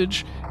your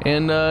message,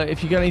 and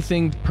if you got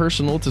anything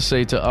personal to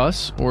say to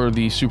us or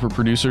the super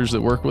producers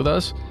that work with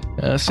us,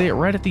 say it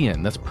right at the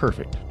end. That's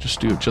perfect. Just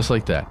do it just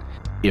like that.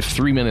 If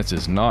 3 minutes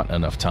is not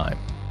enough time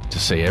to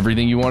say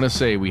everything you want to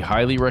say, we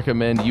highly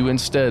recommend you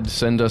instead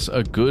send us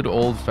a good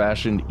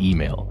old-fashioned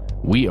email.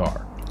 We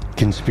are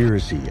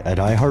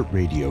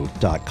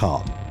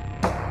conspiracy@iheartradio.com.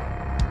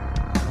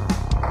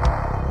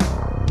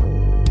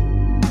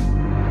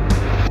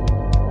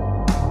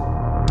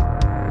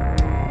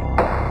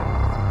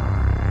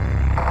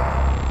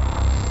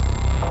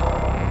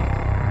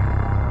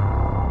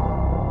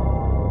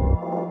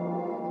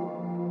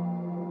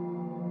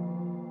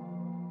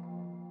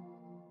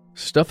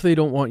 Stuff They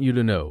Don't Want You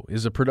to Know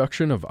is a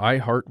production of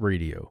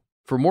iHeartRadio.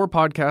 For more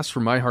podcasts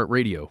from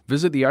iHeartRadio,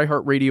 visit the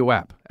iHeartRadio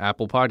app,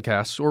 Apple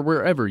Podcasts, or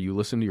wherever you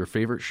listen to your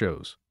favorite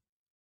shows.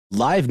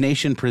 Live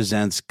Nation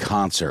presents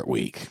Concert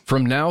Week.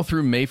 From now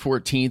through May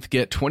 14th,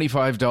 get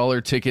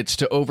 $25 tickets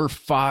to over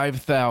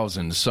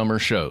 5,000 summer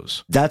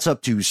shows. That's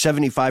up to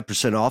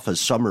 75% off a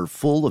summer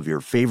full of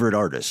your favorite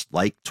artists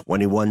like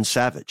 21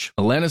 Savage,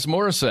 Alanis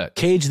Morissette,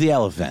 Cage the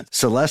Elephant,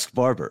 Celeste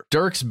Barber,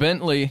 Dierks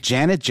Bentley,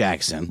 Janet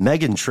Jackson,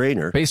 Meghan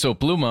Trainor, Peso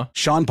Pluma,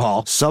 Sean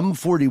Paul, Sum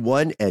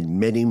 41, and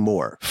many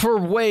more. For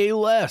way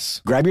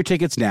less. Grab your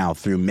tickets now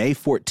through May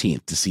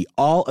 14th to see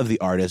all of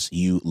the artists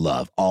you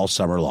love all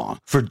summer long.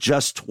 For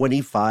just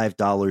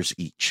 $25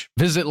 each.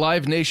 Visit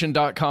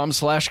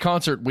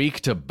livenation.com/Concert Week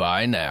to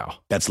buy now.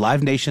 That's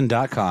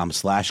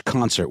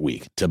livenation.com/Concert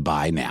Week to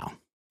buy now.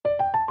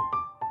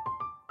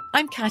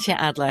 I'm Katya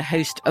Adler,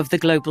 host of The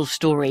Global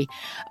Story.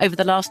 Over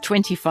the last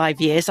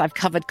 25 years, I've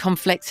covered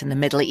conflicts in the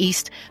Middle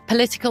East,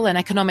 political and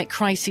economic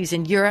crises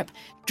in Europe,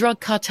 drug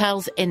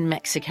cartels in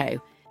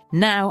Mexico.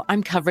 Now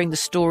I'm covering the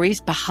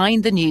stories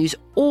behind the news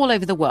all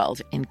over the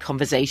world in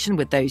conversation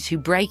with those who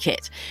break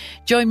it.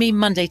 Join me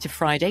Monday to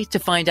Friday to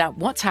find out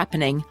what's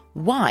happening,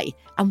 why,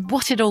 and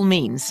what it all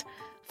means.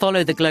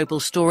 Follow The Global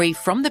Story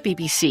from the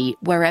BBC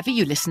wherever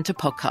you listen to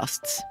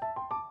podcasts.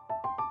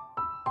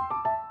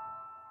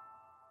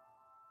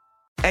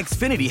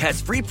 Xfinity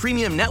has free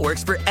premium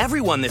networks for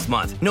everyone this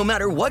month, no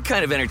matter what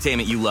kind of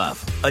entertainment you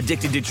love.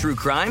 Addicted to true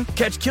crime?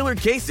 Catch killer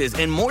cases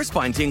and more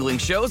spine-tingling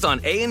shows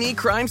on A&E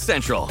Crime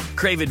Central.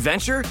 Crave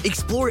adventure?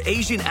 Explore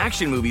Asian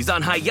action movies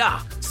on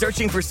Hi-YAH.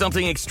 Searching for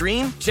something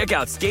extreme? Check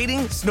out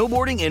skating,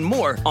 snowboarding, and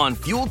more on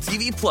Fuel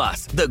TV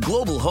Plus, the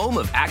global home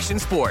of action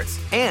sports.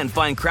 And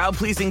find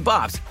crowd-pleasing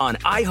bops on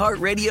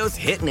iHeartRadio's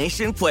Hit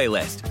Nation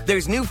playlist.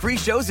 There's new free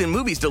shows and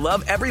movies to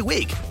love every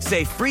week.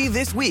 Say free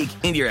this week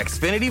in your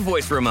Xfinity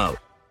voice remote.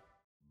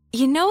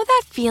 You know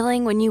that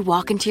feeling when you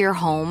walk into your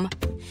home,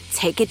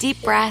 take a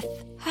deep breath,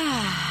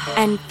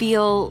 and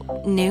feel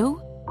new?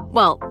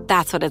 Well,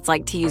 that's what it's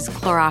like to use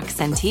Clorox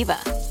Scentiva.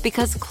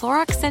 Because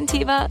Clorox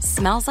Scentiva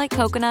smells like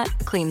coconut,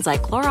 cleans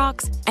like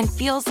Clorox, and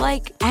feels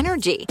like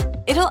energy.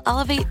 It'll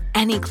elevate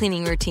any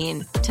cleaning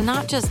routine to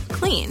not just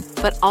clean,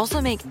 but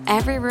also make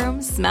every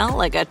room smell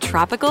like a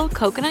tropical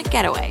coconut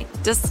getaway.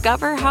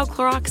 Discover how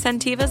Clorox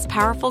Scentiva's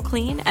powerful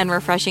clean and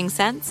refreshing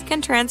scents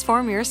can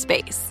transform your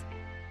space.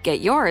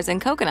 Get yours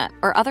in coconut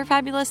or other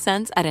fabulous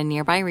scents at a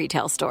nearby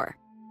retail store.